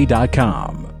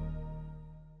prophecytoday.com.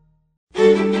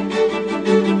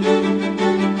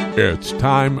 It's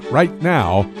time right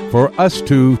now for us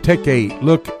to take a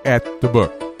look at the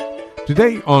book.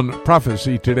 Today on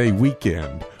Prophecy Today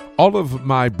Weekend, all of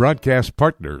my broadcast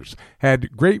partners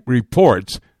had great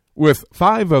reports, with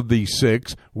 5 of the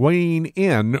 6 weighing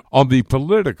in on the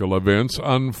political events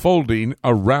unfolding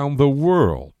around the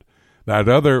world. That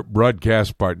other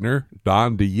broadcast partner,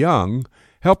 Don DeYoung,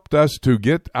 helped us to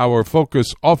get our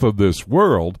focus off of this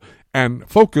world and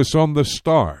focus on the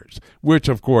stars, which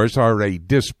of course are a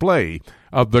display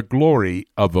of the glory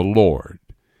of the Lord.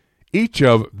 Each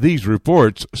of these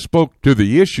reports spoke to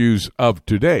the issues of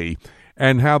today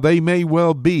and how they may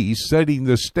well be setting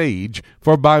the stage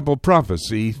for Bible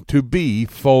prophecy to be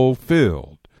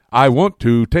fulfilled. I want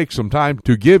to take some time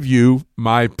to give you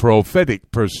my prophetic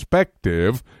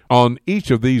perspective on each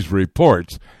of these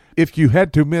reports. If you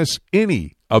had to miss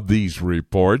any of these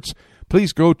reports,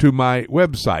 please go to my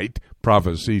website,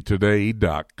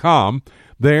 prophecytoday.com,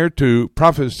 there to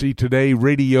Prophecy Today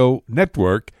Radio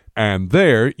Network, and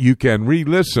there you can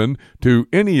re-listen to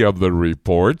any of the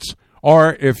reports.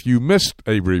 Or if you missed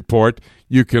a report,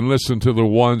 you can listen to the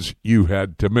ones you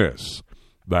had to miss.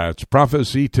 That's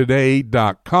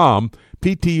prophecytoday.com,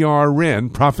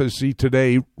 PTRN, Prophecy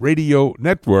Today Radio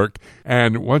Network.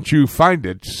 And once you find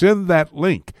it, send that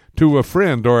link to a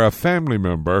friend or a family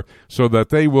member so that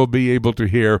they will be able to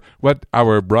hear what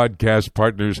our broadcast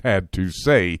partners had to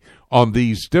say on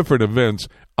these different events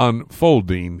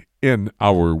unfolding in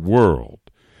our world.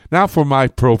 Now for my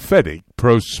prophetic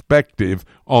perspective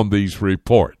on these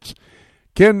reports.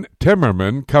 Ken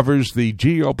Timmerman covers the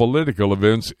geopolitical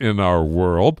events in our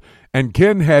world, and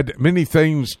Ken had many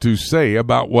things to say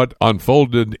about what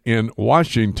unfolded in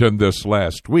Washington this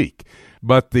last week.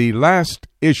 But the last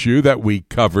issue that we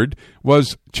covered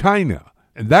was China,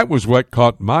 and that was what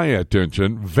caught my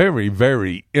attention. Very,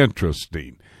 very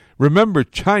interesting. Remember,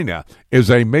 China is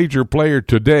a major player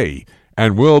today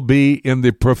and will be in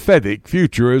the prophetic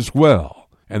future as well.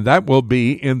 And that will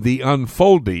be in the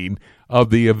unfolding of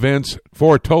the events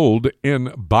foretold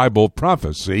in Bible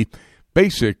prophecy,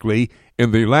 basically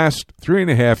in the last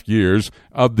 3.5 years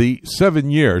of the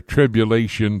 7-year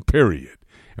tribulation period.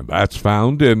 And that's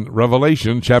found in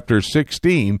Revelation chapter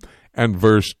 16 and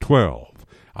verse 12.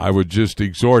 I would just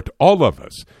exhort all of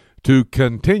us to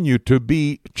continue to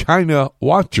be China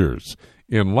watchers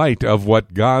in light of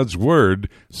what God's Word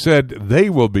said they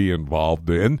will be involved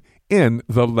in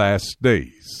the last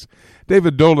days.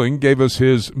 David Doling gave us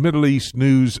his Middle East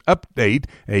News Update,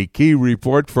 a key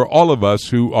report for all of us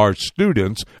who are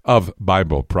students of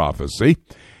Bible prophecy.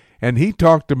 And he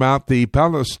talked about the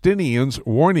Palestinians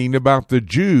warning about the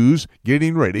Jews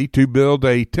getting ready to build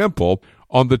a temple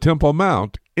on the Temple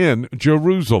Mount in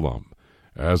Jerusalem.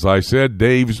 As I said,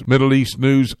 Dave's Middle East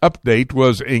News Update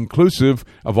was inclusive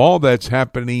of all that's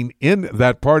happening in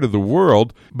that part of the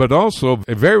world, but also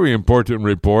a very important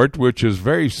report which is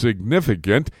very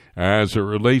significant as it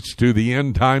relates to the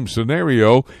end-time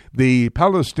scenario, the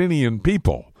Palestinian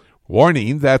people,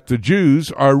 warning that the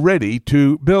Jews are ready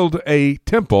to build a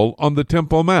temple on the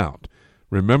Temple Mount.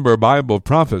 Remember, Bible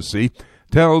prophecy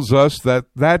tells us that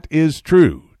that is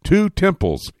true. 2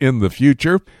 temples in the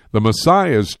future, the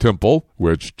Messiah's temple,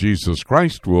 which Jesus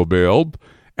Christ will build,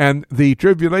 and the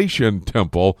tribulation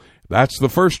temple. That's the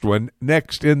first one.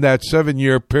 Next, in that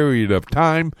 7-year period of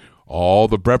time, all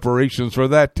the preparations for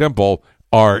that temple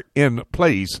are in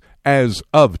place as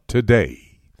of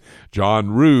today.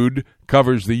 John Rood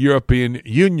covers the European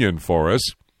Union for us.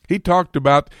 He talked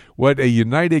about what a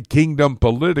United Kingdom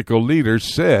political leader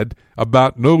said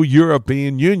about no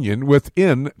European Union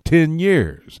within 10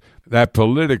 years. That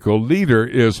political leader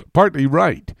is partly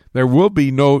right. There will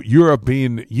be no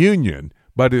European Union,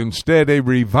 but instead a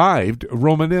revived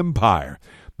Roman Empire.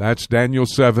 That's Daniel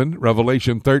 7,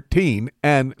 Revelation 13,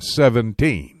 and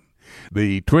 17.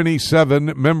 The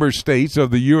 27 member states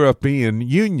of the European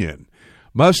Union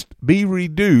must be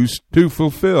reduced to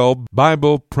fulfill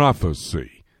Bible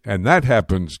prophecy. And that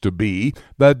happens to be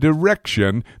the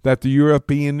direction that the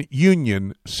European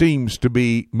Union seems to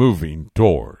be moving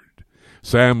toward.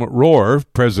 Sam Rohr,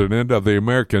 president of the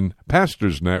American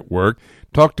Pastors Network,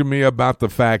 talked to me about the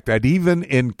fact that even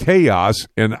in chaos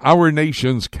in our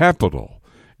nation's capital,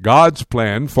 God's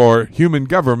plan for human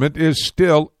government is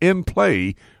still in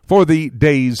play for the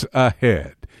days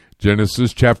ahead.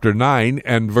 Genesis chapter 9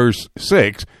 and verse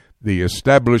 6, the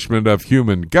establishment of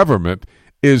human government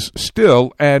is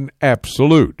still an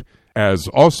absolute, as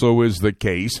also is the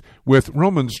case with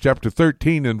Romans chapter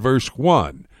 13 and verse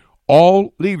 1.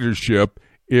 All leadership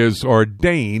is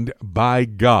ordained by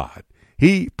God.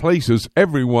 He places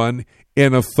everyone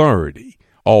in authority.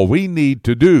 All we need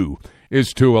to do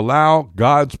is to allow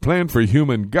God's plan for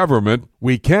human government.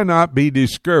 We cannot be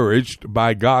discouraged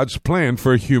by God's plan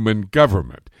for human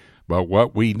government. But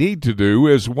what we need to do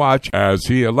is watch as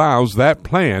He allows that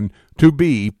plan to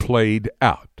be played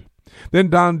out. Then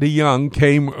Don DeYoung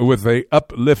came with an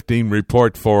uplifting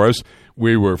report for us.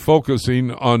 We were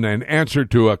focusing on an answer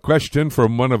to a question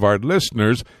from one of our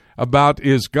listeners about,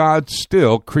 is God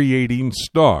still creating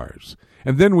stars?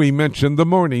 And then we mentioned the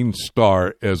morning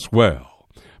star as well.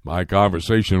 My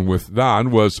conversation with Don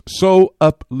was so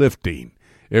uplifting.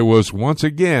 It was once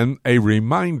again a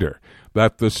reminder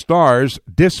that the stars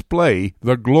display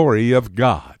the glory of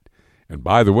God. And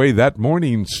by the way, that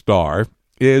morning star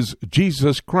is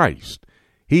Jesus Christ.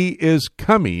 He is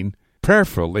coming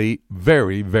prayerfully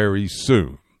very, very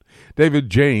soon. David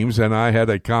James and I had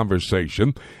a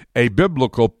conversation, a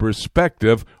biblical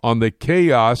perspective on the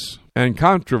chaos and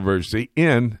controversy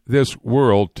in this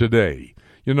world today.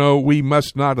 You know, we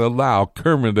must not allow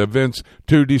current events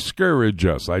to discourage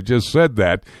us. I just said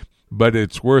that, but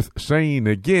it's worth saying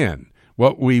again.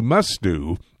 What we must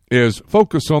do is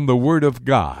focus on the Word of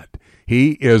God.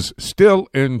 He is still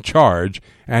in charge,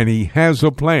 and He has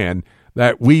a plan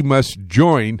that we must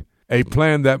join, a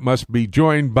plan that must be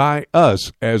joined by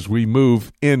us as we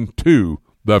move into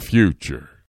the future.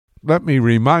 Let me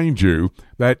remind you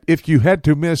that if you had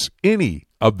to miss any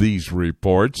of these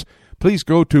reports, please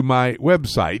go to my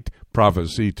website,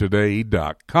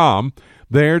 prophecytoday.com,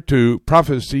 there to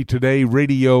Prophecy Today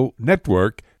Radio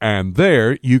Network, and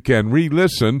there you can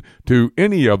re-listen to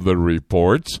any of the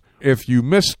reports. If you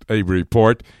missed a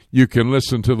report, you can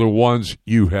listen to the ones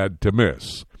you had to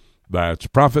miss. That's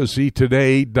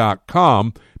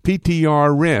prophecytoday.com,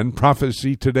 PTRN,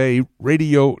 Prophecy Today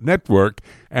Radio Network,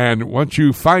 and once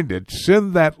you find it,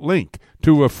 send that link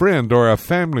to a friend or a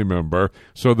family member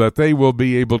so that they will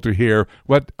be able to hear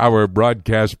what our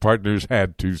broadcast partners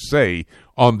had to say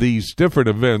on these different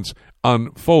events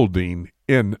unfolding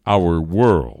in our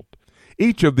world.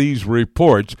 Each of these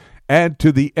reports add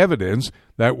to the evidence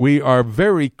that we are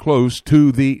very close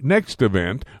to the next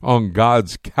event on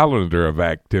God's calendar of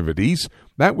activities.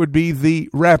 That would be the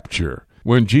rapture.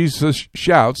 When Jesus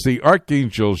shouts, the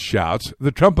archangel shouts,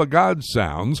 the trump of God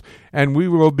sounds, and we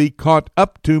will be caught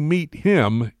up to meet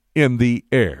Him in the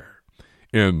air.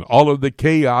 In all of the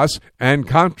chaos and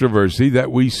controversy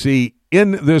that we see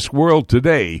in this world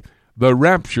today, the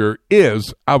rapture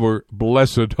is our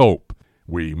blessed hope.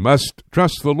 We must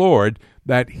trust the Lord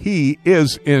that He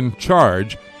is in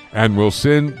charge and will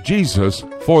send Jesus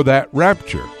for that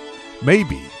rapture,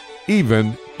 maybe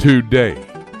even today.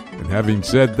 And having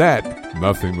said that,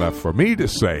 nothing left for me to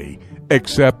say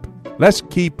except let's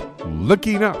keep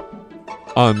looking up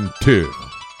until.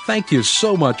 Thank you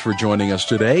so much for joining us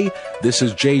today. This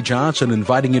is Jay Johnson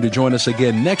inviting you to join us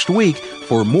again next week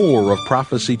for more of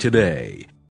Prophecy Today.